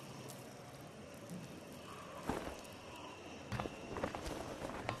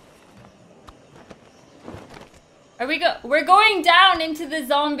 We're going down into the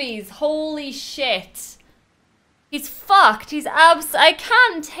zombies. Holy shit. He's fucked. He's I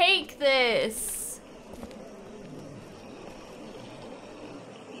can't take this.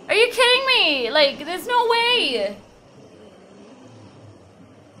 Are you kidding me? Like, there's no way.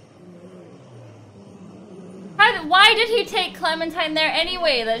 Why did he take Clementine there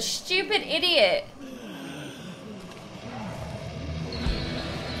anyway? That stupid idiot.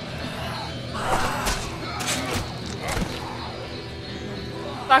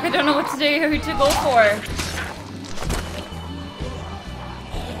 Fuck, I don't know what to do, who to go for.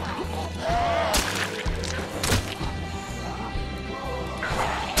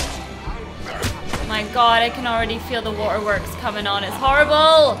 My god, I can already feel the waterworks coming on. It's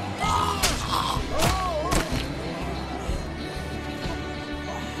horrible!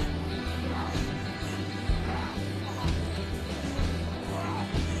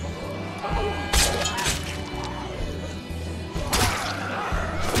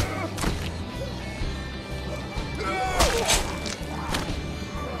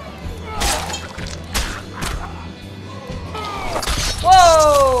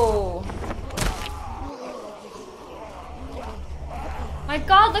 Whoa! My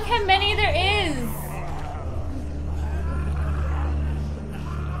god, look how many there is!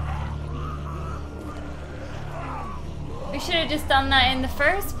 We should have just done that in the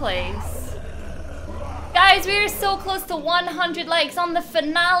first place. Guys, we are so close to 100 likes on the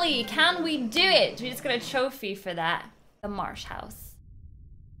finale. Can we do it? We just got a trophy for that. The Marsh House.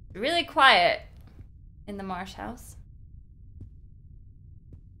 Really quiet in the Marsh House.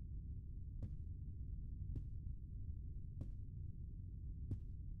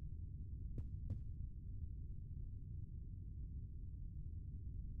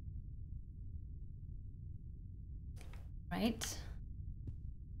 Right?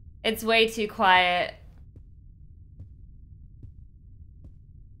 It's way too quiet.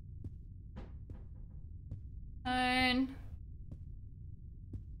 Turn.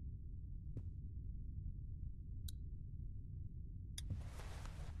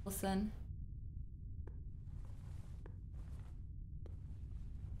 Listen.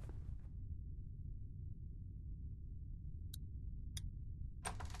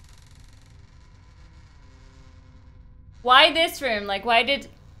 Why this room? Like,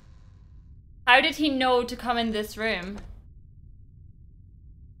 how did he know to come in this room?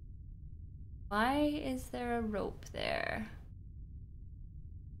 Why is there a rope there?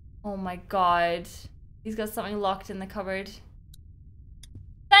 Oh my god. He's got something locked in the cupboard.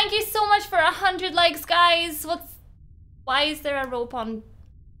 Thank you so much for 100 likes, guys. Why is there a rope on?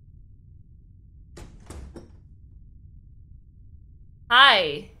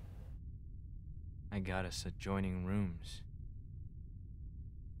 Hi. I got us adjoining rooms.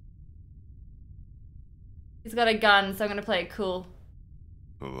 He's got a gun, so I'm gonna play it cool.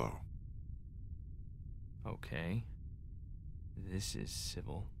 Hello. Okay. This is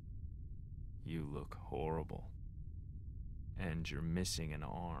civil. You look horrible. And you're missing an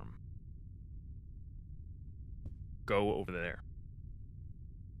arm. Go over there.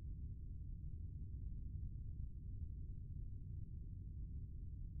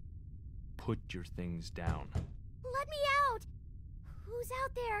 Put your things down. Let me out! Who's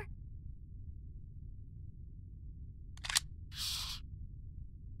out there?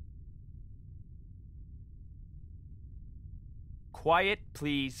 Quiet,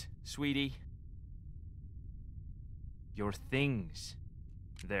 please, sweetie. Your things.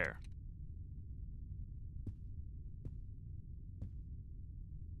 There.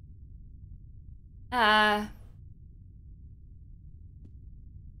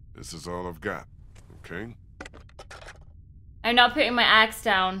 This is all I've got, okay? I'm not putting my axe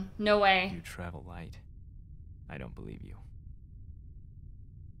down. No way. You travel light. I don't believe you.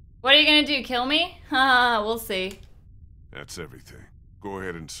 What are you gonna do, kill me? Haha, we'll see. That's everything. Go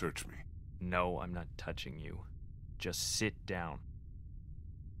ahead and search me. No, I'm not touching you. Just sit down.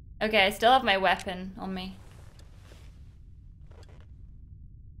 Okay, I still have my weapon on me.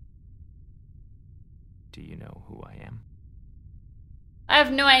 Do you know who I am? I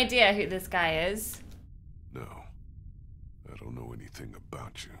have no idea who this guy is. No. I don't know anything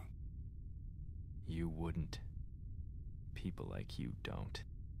about you. You wouldn't. People like you don't.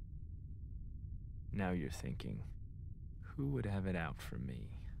 Now you're thinking, who would have it out for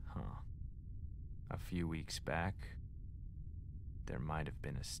me, huh? A few weeks back, there might have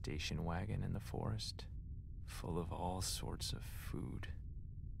been a station wagon in the forest, full of all sorts of food,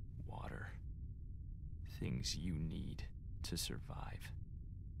 water, things you need to survive.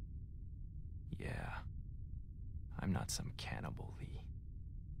 Yeah, I'm not some cannibal, Lee.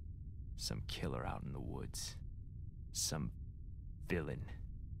 Some killer out in the woods. Some villain.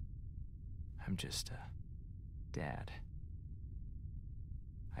 I'm just a dad.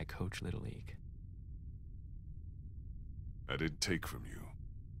 I coach Little League. I didn't take from you.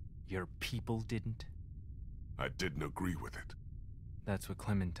 Your people didn't? I didn't agree with it. That's what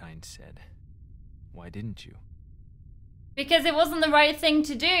Clementine said. Why didn't you? Because it wasn't the right thing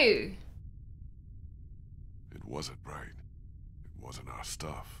to do. It wasn't right. It wasn't our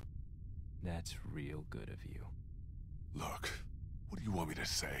stuff. That's real good of you. Look, what do you want me to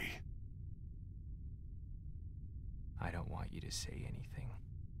say? I don't want you to say anything.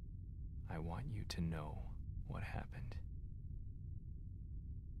 I want you to know what happened.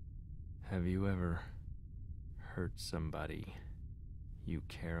 Have you ever hurt somebody you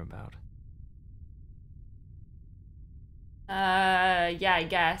care about? Yeah, I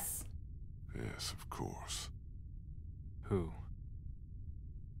guess. Yes, of course. Who?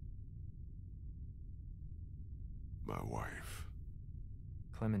 My wife.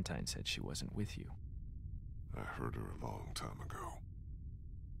 Clementine said she wasn't with you. I heard her a long time ago.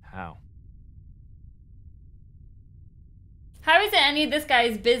 How? How is it any of this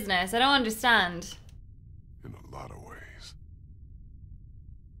guy's business? I don't understand. In a lot of ways.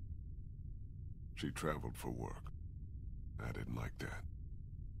 She traveled for work. I didn't like that.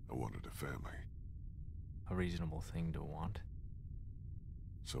 I wanted a family. A reasonable thing to want.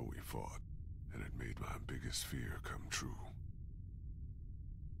 So we fought, and it made my biggest fear come true.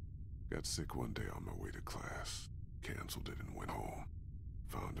 Got sick one day on my way to class. Canceled it and went home.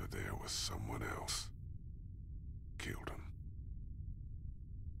 Found her there with someone else. Killed him.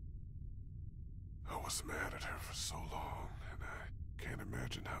 I was mad at her for so long, and I can't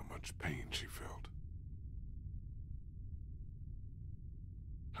imagine how much pain she felt.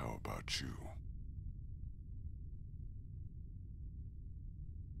 How about you?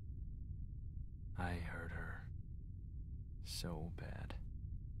 I hurt her so bad.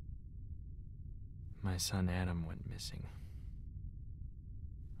 My son Adam went missing.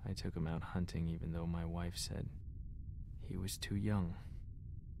 I took him out hunting even though my wife said he was too young.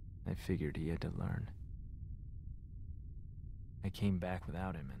 I figured he had to learn. I came back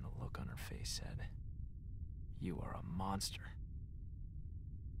without him and the look on her face said, "You are a monster."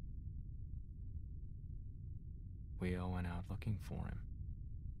 We all went out looking for him.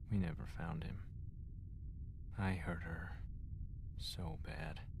 We never found him. I hurt her so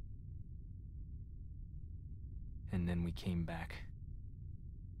bad. And then we came back,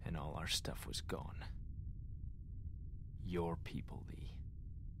 and all our stuff was gone. Your people, Lee.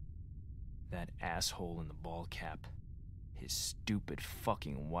 That asshole in the ball cap. His stupid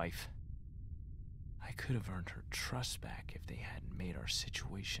fucking wife. I could have earned her trust back if they hadn't made our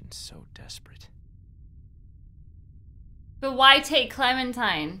situation so desperate. But why take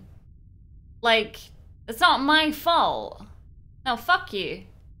Clementine? Like, it's not my fault. No, fuck you.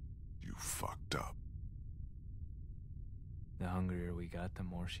 You fucked up. The hungrier we got, the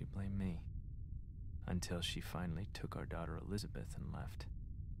more she blamed me. Until she finally took our daughter Elizabeth and left.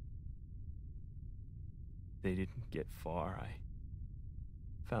 They didn't get far. I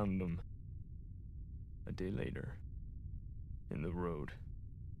found them a day later in the road.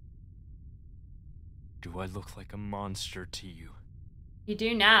 Do I look like a monster to you? You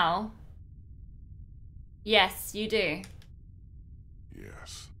do now. Yes, you do.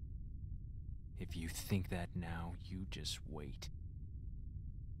 Yes. If you think that now, you just wait.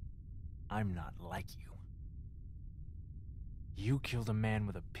 I'm not like you. You killed a man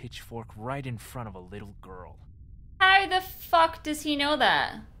with a pitchfork right in front of a little girl. How the fuck does he know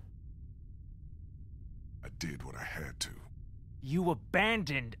that? I did what I had to. You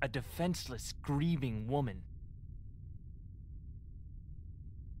abandoned a defenseless, grieving woman.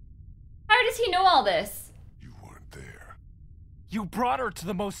 How does he know all this? You weren't there. You brought her to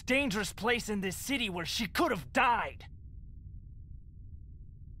the most dangerous place in this city where she could have died.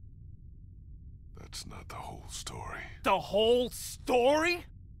 That's not the whole story. The whole story?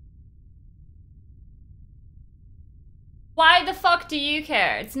 Why the fuck do you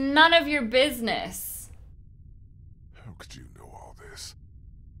care? It's none of your business. How could you know all this?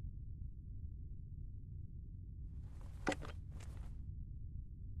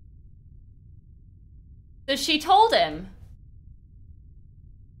 So she told him.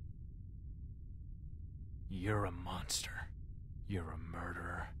 You're a monster. You're a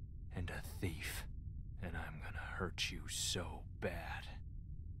murderer and a thief. And I'm gonna hurt you so bad.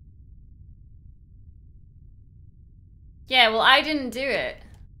 Yeah, well, I didn't do it.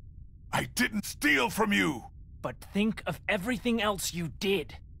 I didn't steal from you! But think of everything else you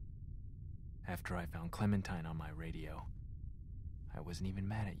did. After I found Clementine on my radio, I wasn't even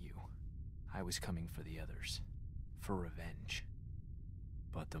mad at you. I was coming for the others. For revenge.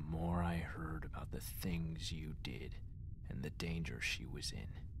 But the more I heard about the things you did and the danger she was in,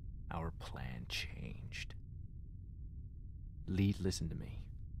 our plan changed. Lee, listen to me.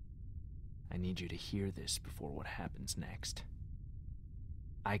 I need you to hear this before what happens next.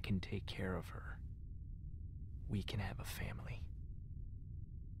 I can take care of her. We can have a family.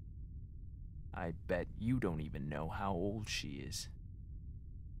 I bet you don't even know how old she is.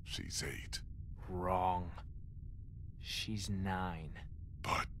 She's 8. Wrong. She's 9.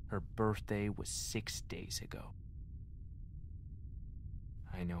 But... her birthday was 6 days ago.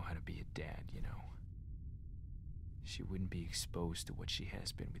 I know how to be a dad, you know. She wouldn't be exposed to what she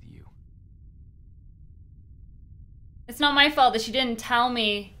has been with you. It's not my fault that she didn't tell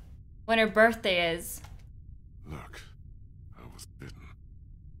me when her birthday is. Look, I was bitten.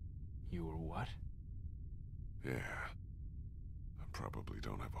 You were what? Yeah. I probably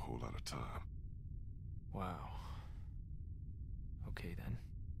don't have a whole lot of time. Wow. Okay then.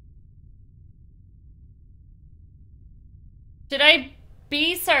 Should I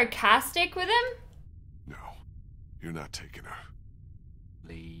be sarcastic with him? No. You're not taking her.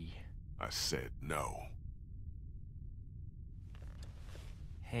 Lee. I said no.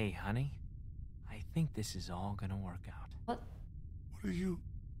 Hey, honey. I think this is all gonna work out. What? What are you...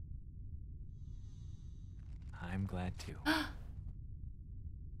 I'm glad too.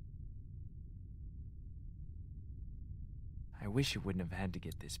 I wish it wouldn't have had to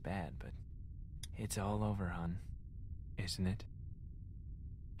get this bad, but it's all over, hon. Isn't it?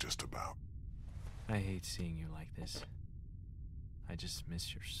 Just about. I hate seeing you like this. I just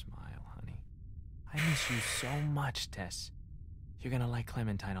miss your smile, honey. I miss you so much, Tess. You're gonna like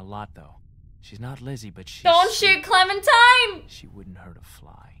Clementine a lot, though. She's not Lizzie, but she's... Don't shoot Clementine! She wouldn't hurt a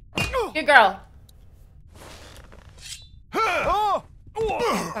fly. Good girl.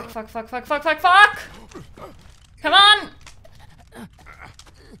 Fuck, fuck, fuck, fuck, fuck, fuck, fuck! Come on!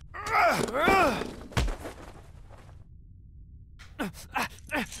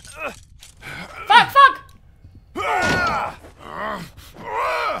 Fuck, fuck!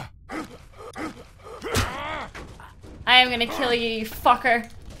 I am gonna kill you, you fucker.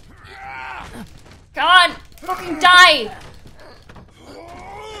 Come on! Fucking die!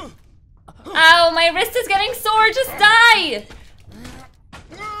 Ow, my wrist is getting sore, just die!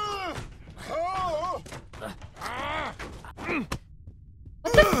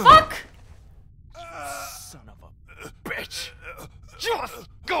 What the fuck? Son of a bitch! Just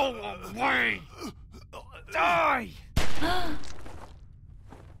go away! Die!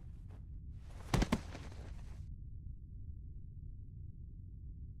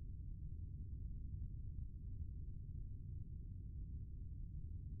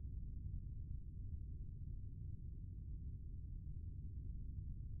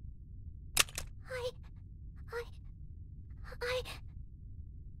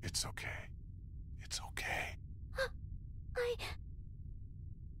 It's okay. It's okay.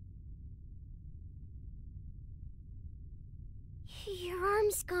 Your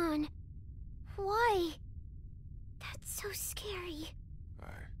arm's gone. Why? That's so scary.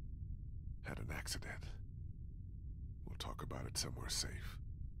 I had an accident. We'll talk about it somewhere safe.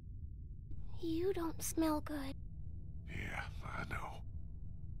 You don't smell good. Yeah, I know.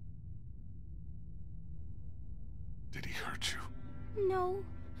 Did he hurt you? No.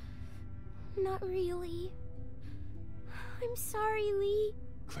 Not really. I'm sorry, Lee.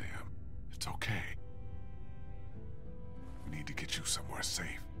 Clem, It's okay. We need to get you somewhere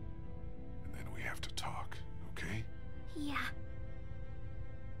safe. And then we have to talk, okay? Yeah.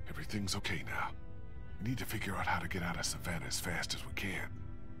 Everything's okay now. We need to figure out how to get out of Savannah as fast as we can.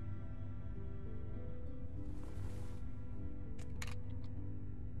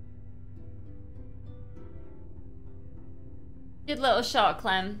 Good little shot,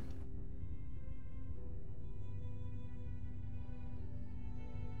 Clem.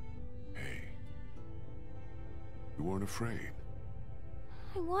 Hey. You weren't afraid.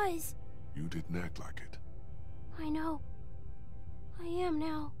 I was. You didn't act like it. I know. I am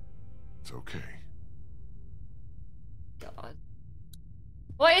now. It's okay. God.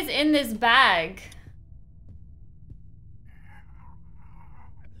 What is in this bag?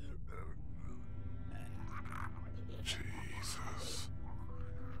 Jesus.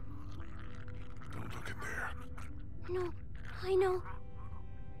 Don't look in there. No, I know.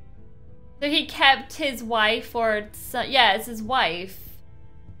 So he kept his wife, or yeah, it's his wife.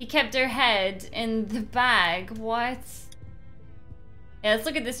 He kept her head in the bag. What? Yeah, let's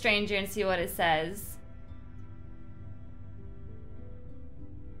look at the stranger and see what it says.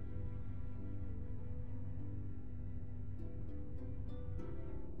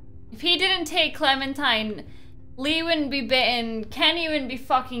 If he didn't take Clementine, Lee wouldn't be bitten, Kenny wouldn't be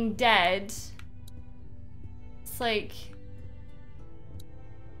fucking dead. It's like...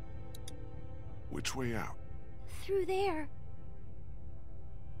 Which way out? Through there.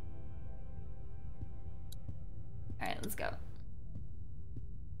 Alright, let's go.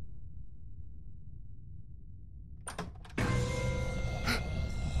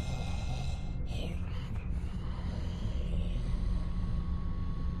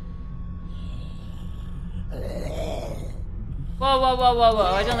 Whoa, whoa, whoa, whoa,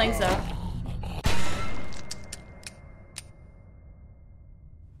 whoa. I don't think so.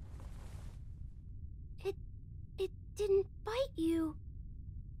 It didn't bite you.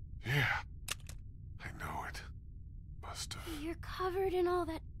 Yeah. I know it. Must have. You're covered in all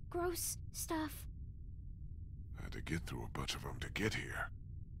that gross stuff. I had to get through a bunch of them to get here.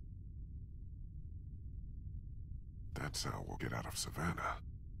 That's how we'll get out of Savannah.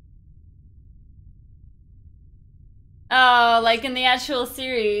 Oh, like in the actual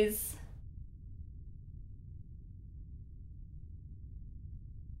series.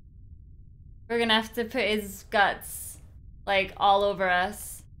 We're gonna have to put his guts, like, all over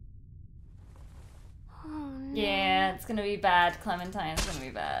us. Oh, no. Yeah, it's gonna be bad, Clementine. It's gonna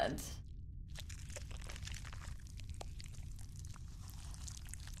be bad.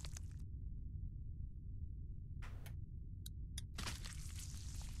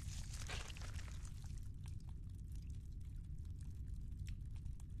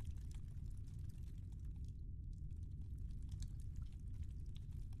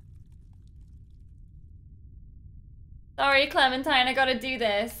 Sorry, Clementine, I gotta do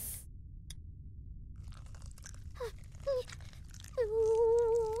this.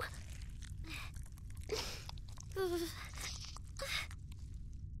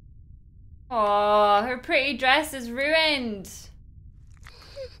 Oh, her pretty dress is ruined.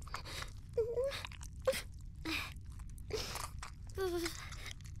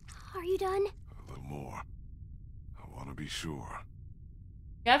 Are you done? A little more. I want to be sure.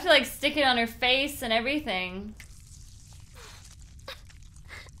 You have to, like, stick it on her face and everything.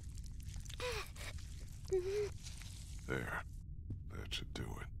 There. That should do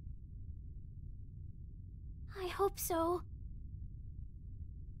it. I hope so.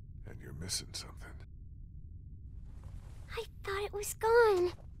 And you're missing something. I thought it was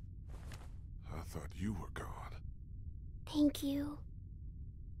gone. I thought you were gone. Thank you.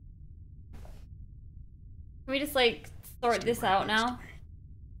 Can we just, like, sort this out now?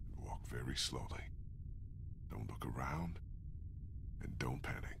 Walk very slowly. Don't look around. And don't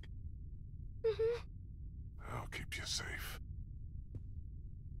panic. I'll keep you safe.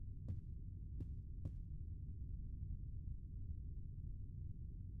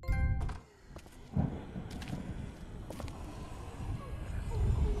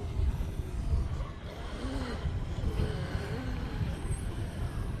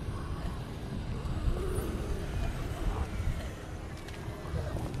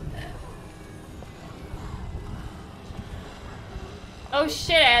 Oh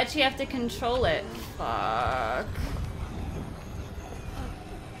shit, I actually have to control it. Fuck.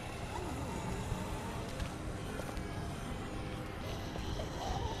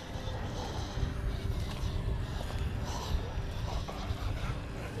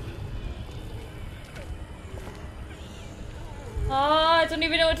 Oh, I don't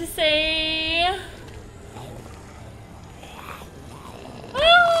even know what to say.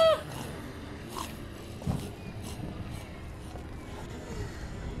 Ah!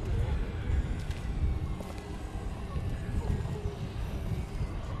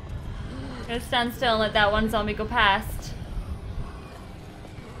 Gonna stand still and let that one zombie go past.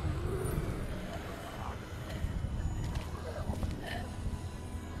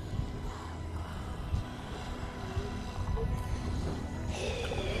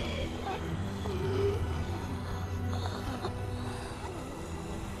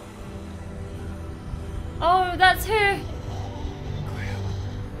 Oh, that's her.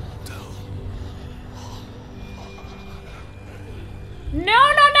 No,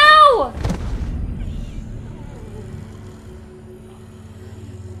 no, no!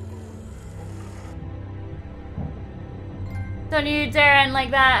 Don't you dare end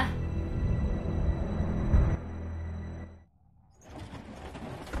like that.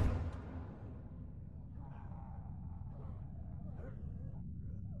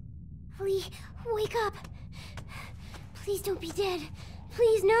 Lee, wake up. Please don't be dead.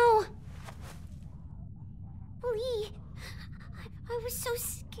 Please, no. Lee, I was so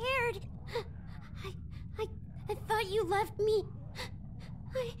scared. I thought you left me.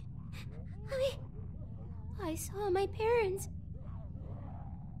 I saw my parents.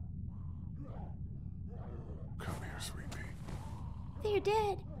 Come here, sweet pea. They're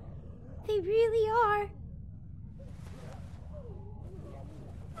dead. They really are.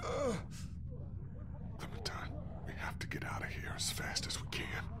 Clementine, we have to get out of here as fast as we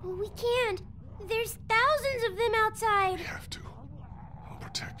can. Well, we can't. There's thousands of them outside. We have to. I'll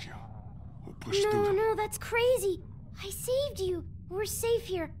protect you. We'll push through No, them. no, that's crazy. I saved you. We're safe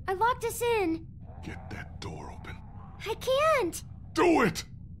here. I locked us in. Get that door open. I can't. Do it!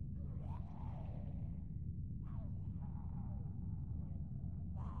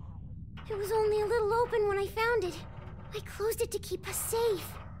 It was only a little open when I found it. I closed it to keep us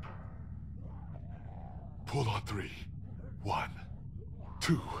safe. Pull on 3. 1,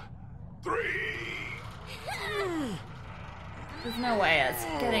 2, 3. There's no way it's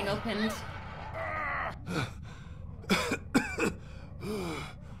getting opened.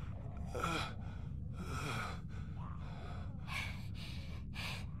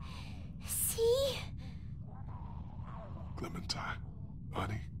 See? Clementine,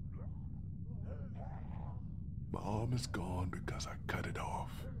 honey. My arm is gone because I cut it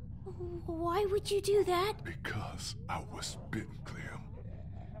off. Why would you do that? Because I was bitten, Clem.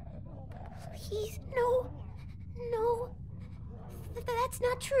 Please, no. No. That's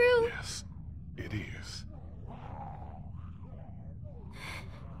not true. Yes, it is.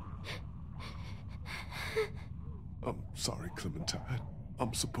 I'm sorry, Clementine.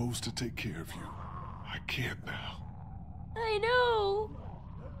 I'm supposed to take care of you. I can't now. I know.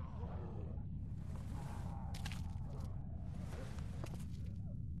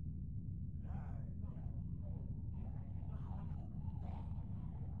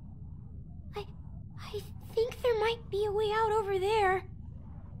 I think there might be a way out over there.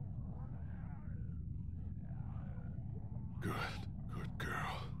 Good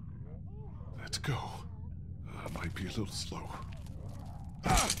girl. Let's go. I might be a little slow.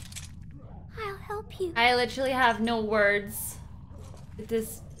 I'll help you. I literally have no words at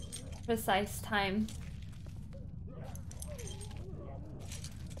this precise time.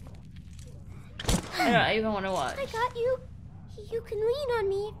 I don't even want to watch. I got you. You can lean on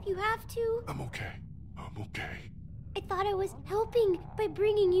me if you have to. I'm okay. I'm okay. I thought I was helping by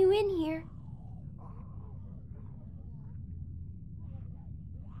bringing you in here.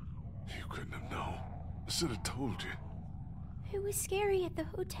 You couldn't have known. I should have told you. It was scary at the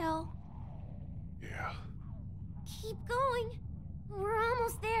hotel. Yeah. Keep going. We're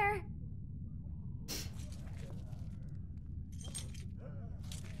almost there.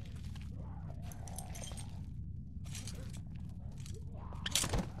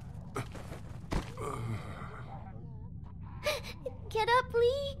 Get up,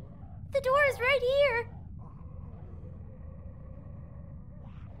 Lee. The door is right here.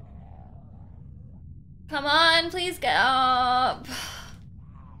 Come on, please get up.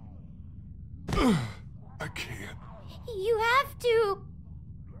 I can't. You have to.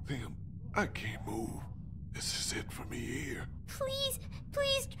 Damn, I can't move. This is it for me here. Please,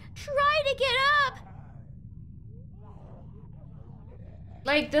 please try to get up.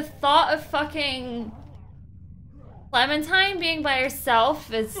 Like, the thought of fucking Clementine being by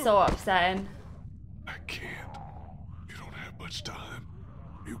herself is so upsetting. I can't. You don't have much time.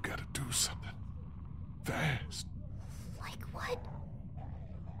 You gotta do something. Fast. Like what?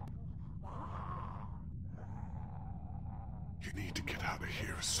 You need to get out of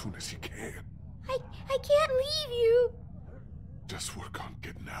here as soon as you can. I can't leave you. Just work on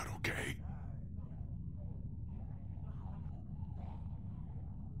getting out, okay?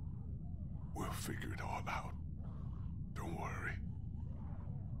 We'll figure it all out. Don't worry.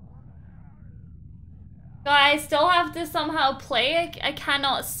 I still have to somehow play. I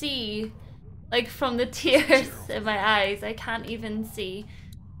cannot see. Like, from the tears in my eyes. I can't even see.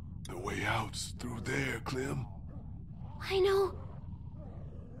 The way out's through there, Clem. I know.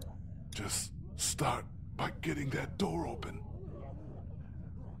 Just start by getting that door open.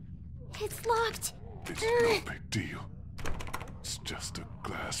 It's locked. It's no big deal. It's just a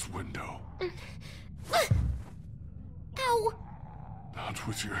glass window. Ow! Not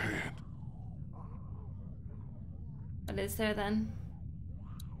with your hand. What is there then?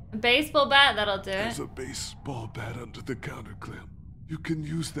 A baseball bat, that'll do it. There's a baseball bat under the counter, Clem. You can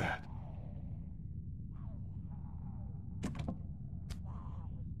use that.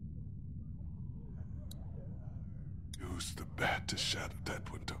 Use the bat to shatter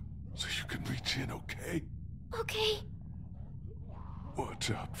that window so you can reach in, okay? Okay.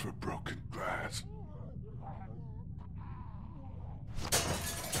 Watch out for broken glass.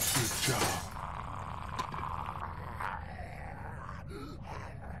 Good job.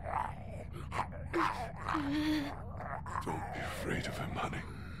 Don't be afraid of him, honey.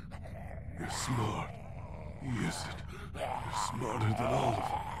 You're smart. He isn't. You're smarter than all of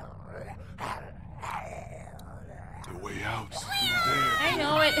them. The way out's through there. I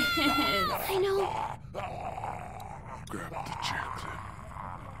know it is. I know. Grab the chair, Clem.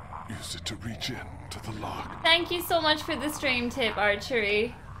 Use it to reach in to the lock. Thank you so much for the stream tip,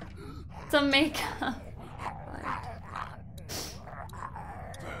 Archery. Some makeup.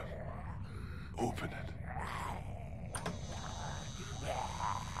 Open it.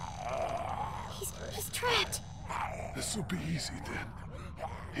 He's trapped. This'll be easy then.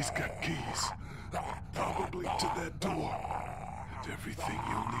 He's got keys. Probably to that door. And everything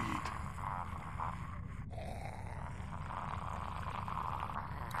you'll need.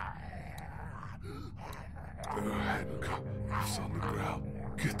 There are handcuffs on the ground.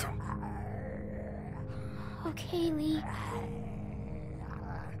 Get them. Okay, Lee.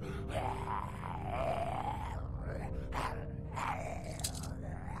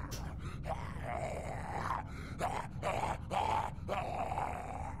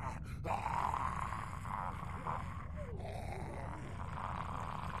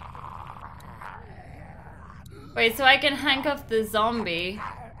 Wait, so I can handcuff the zombie,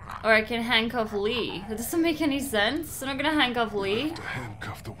 or I can handcuff Lee. That doesn't make any sense. I'm not gonna handcuff Lee. You have to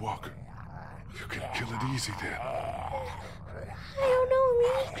handcuff the walker. You can kill it easy then. I don't know,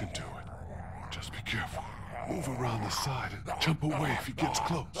 Lee. You can do it. Just be careful. Move around the side and jump away if he gets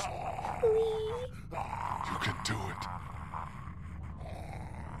close. Lee. You can do it.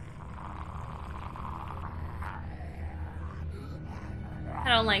 I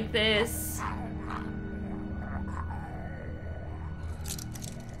don't like this.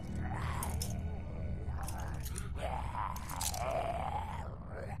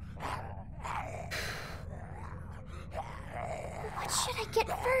 What should I get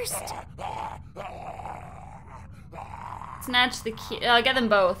first? Snatch the key. I'll get them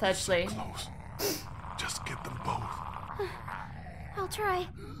both, actually. So close. Just get them both. I'll try.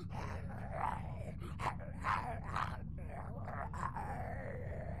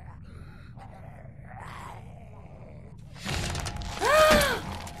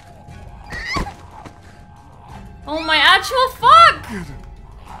 Oh my actual fuck! Get him!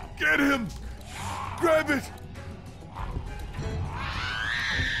 Get him! Grab it!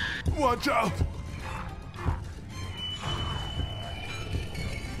 Watch out!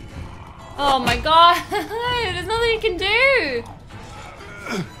 Oh my god! There's nothing you can do!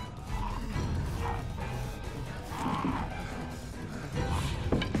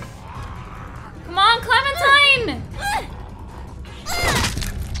 Come on, Clementine!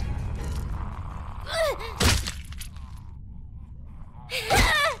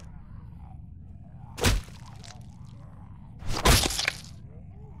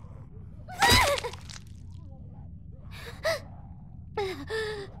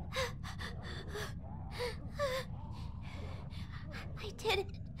 I did it.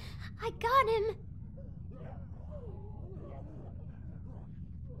 I got him.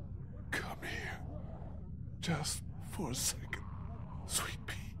 Come here. Just for a second, sweet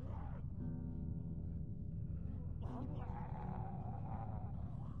pea.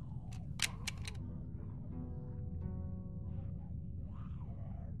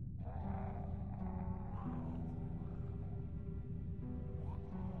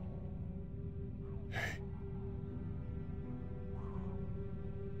 Hey.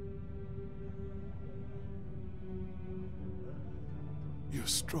 You're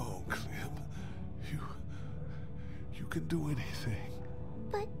strong, Clem. You can do anything.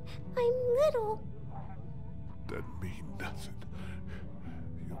 But I'm little. Doesn't mean nothing.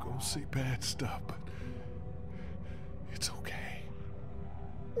 You're gonna see bad stuff, but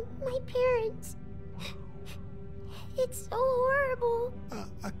My parents. It's so horrible.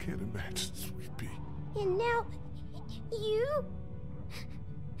 I can't imagine, sweet pea. And now, you?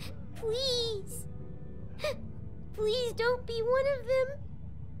 Please. Please don't be one of them.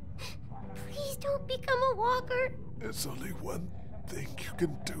 Please don't become a walker. There's only one thing you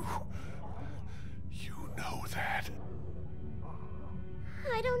can do. You know that.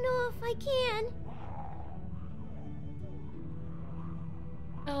 I don't know if I can.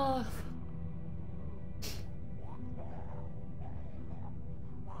 Oh.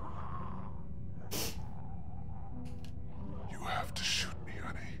 You have to shoot me,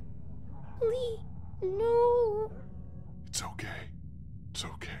 honey. Lee, no. It's okay. It's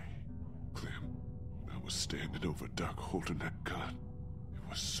okay. Clem, I was standing over Duck holding that gun. It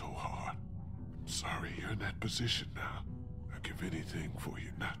was so hard. I'm sorry you're in that position now. I'd give anything for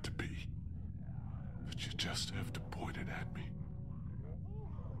you not to be. But you just have to point it at me.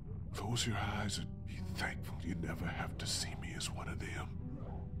 Close your eyes and be thankful you never have to see me as one of them.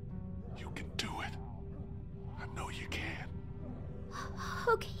 You can do it. I know you can.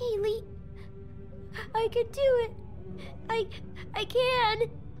 Okay, Lee. I can do it. I can.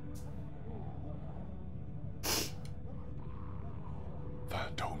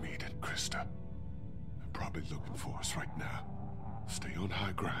 Find Omid and Krista. They're probably looking for us right now. Stay on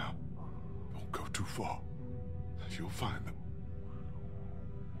high ground. Don't go too far. You'll find them.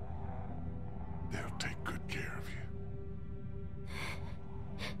 They'll take good care of you.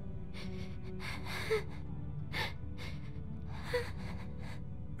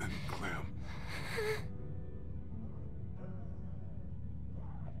 And Clem.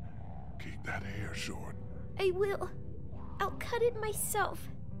 Keep that hair short. I will. I'll cut it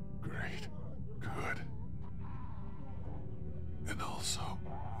myself. Great. Good. And also...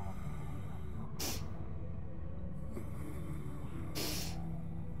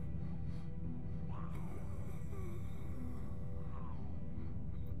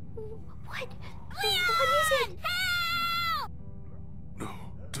 What? What is it? Help! No,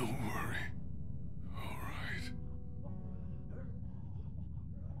 don't worry. All right.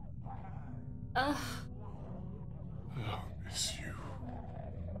 Ugh. I'll miss you.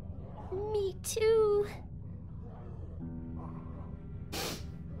 Me too.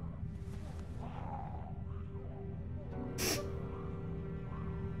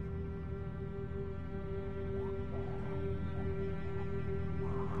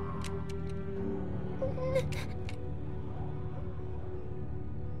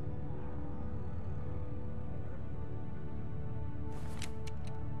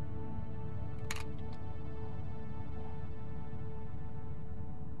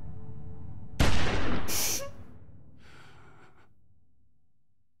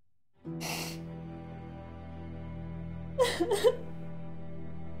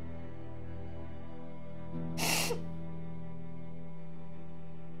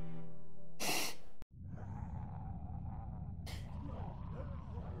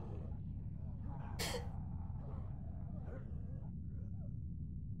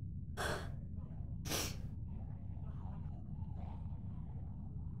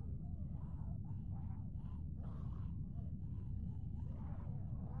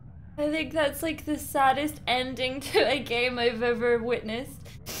 I think that's like the saddest ending to a game I've ever witnessed.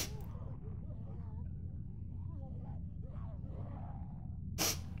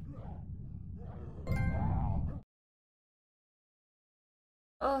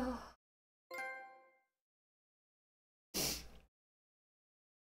 Oh.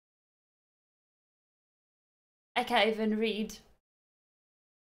 I can't even read.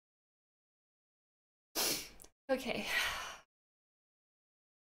 Okay.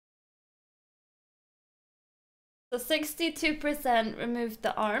 So 62% removed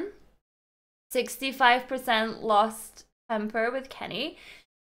the arm. 65% lost temper with Kenny.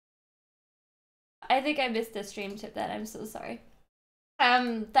 I think I missed a stream tip then. I'm so sorry.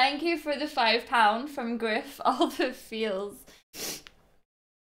 Thank you for the £5 from Griff. All the feels.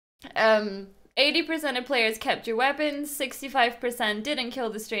 80% of players kept your weapons. 65% didn't kill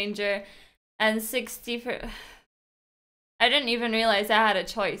the stranger, and 60%. I didn't even realize I had a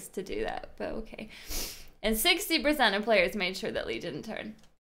choice to do that, but okay. And 60% of players made sure that Lee didn't turn.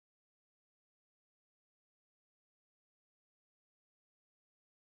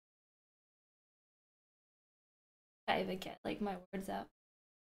 I even get like my words out.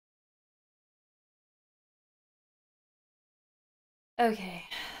 Okay.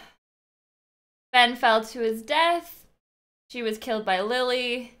 Ben fell to his death. She was killed by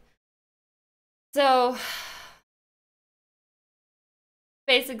Lily. So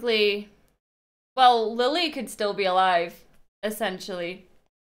basically, well, Lily could still be alive, essentially.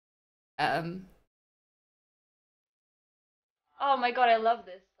 Oh my god, I love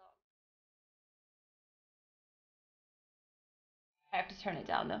this song. I have to turn it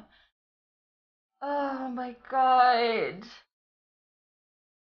down though. Oh my god.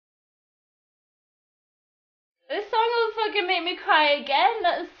 This song will fucking make me cry again.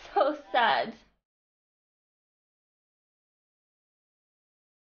 That is so sad.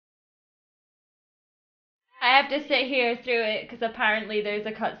 I have to sit here through it because apparently there's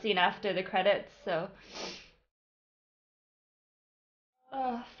a cutscene after the credits, so.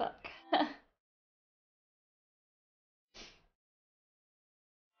 Oh, fuck.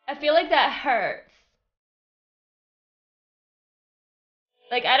 I feel like that hurts.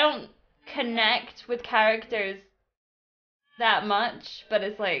 Like, I don't connect with characters that much, but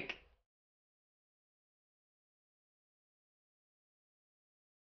it's like.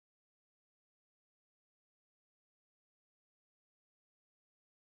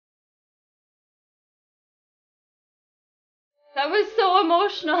 That was so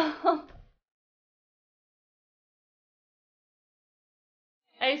emotional.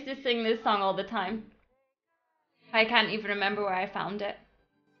 I used to sing this song all the time. I can't even remember where I found it.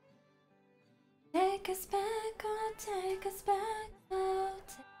 Take us back, oh, take us back, oh,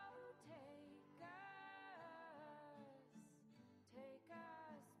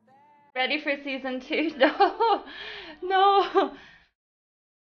 ready for season 2? No, no.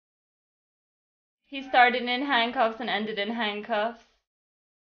 He started in handcuffs and ended in handcuffs.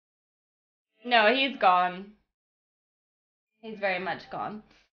 No, he's gone. He's very much gone.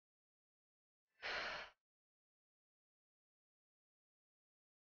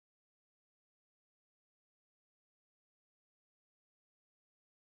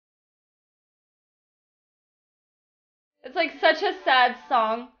 It's like such a sad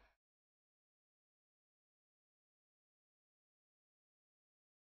song.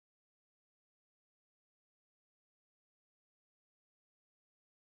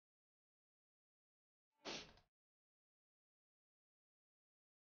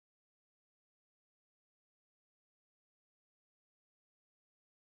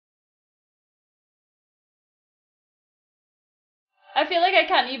 I feel like I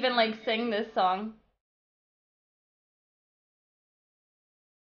can't even like sing this song.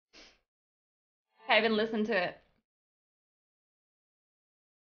 Can't even listen to it.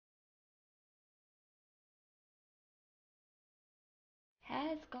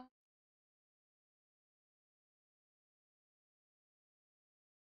 Has gone.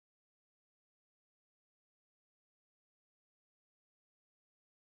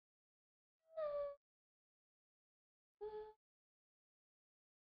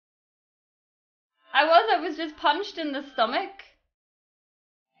 I was just punched in the stomach.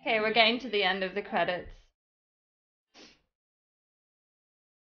 Okay, we're getting to the end of the credits.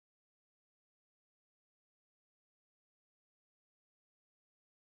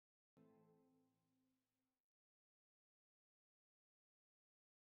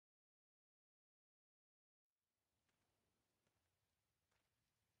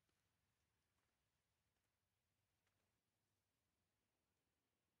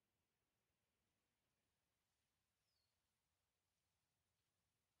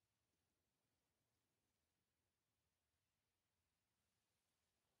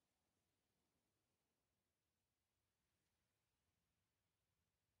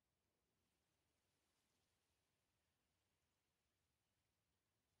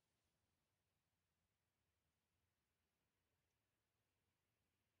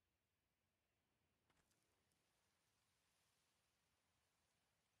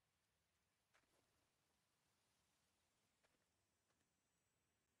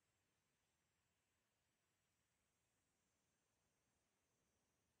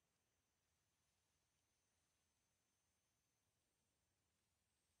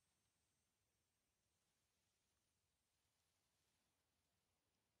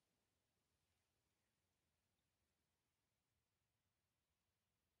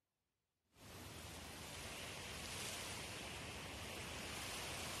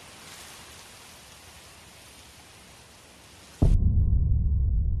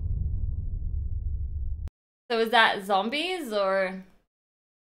 So is that zombies or?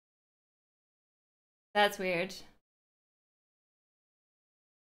 That's weird.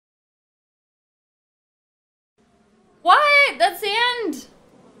 What? That's the end.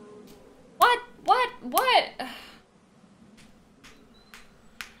 What? What?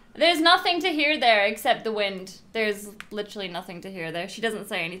 There's nothing to hear there except the wind. There's literally nothing to hear there. She doesn't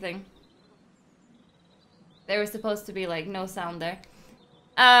say anything. There was supposed to be like no sound there.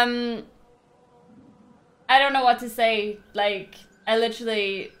 I don't know what to say. Like,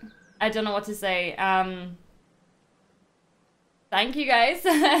 I I don't know what to say. Thank you guys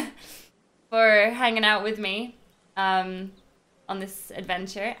for hanging out with me on this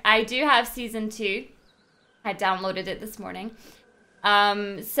adventure. I do have season 2. I downloaded it this morning.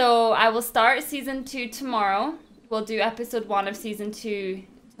 So I will start season 2 tomorrow. We'll do episode 1 of season 2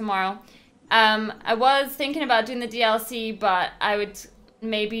 tomorrow. I was thinking about doing the DLC, but I would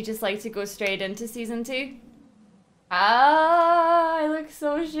maybe just like to go straight into season 2. Ah, I look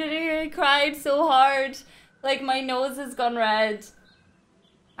so shitty. I cried so hard. Like, my nose has gone red.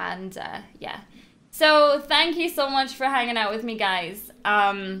 And, yeah. So, thank you so much for hanging out with me, guys.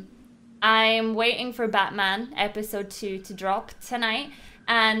 I'm waiting for Batman episode 2 to drop tonight.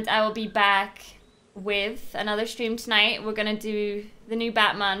 And I will be back with another stream tonight. We're going to do the new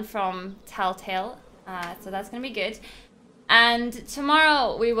Batman from Telltale. So, that's going to be good. And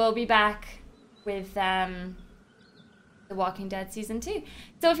tomorrow, we will be back with... The Walking Dead season 2.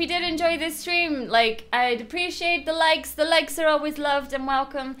 So if you did enjoy this stream, like, I'd appreciate the likes. The likes are always loved and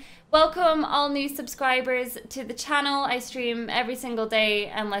welcome. Welcome all new subscribers to the channel. I stream every single day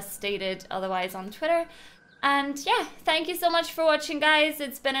unless stated otherwise on Twitter. And yeah, thank you so much for watching, guys.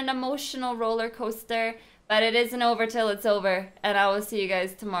 It's been an emotional roller coaster, but it isn't over till it's over. And I will see you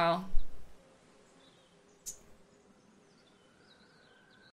guys tomorrow.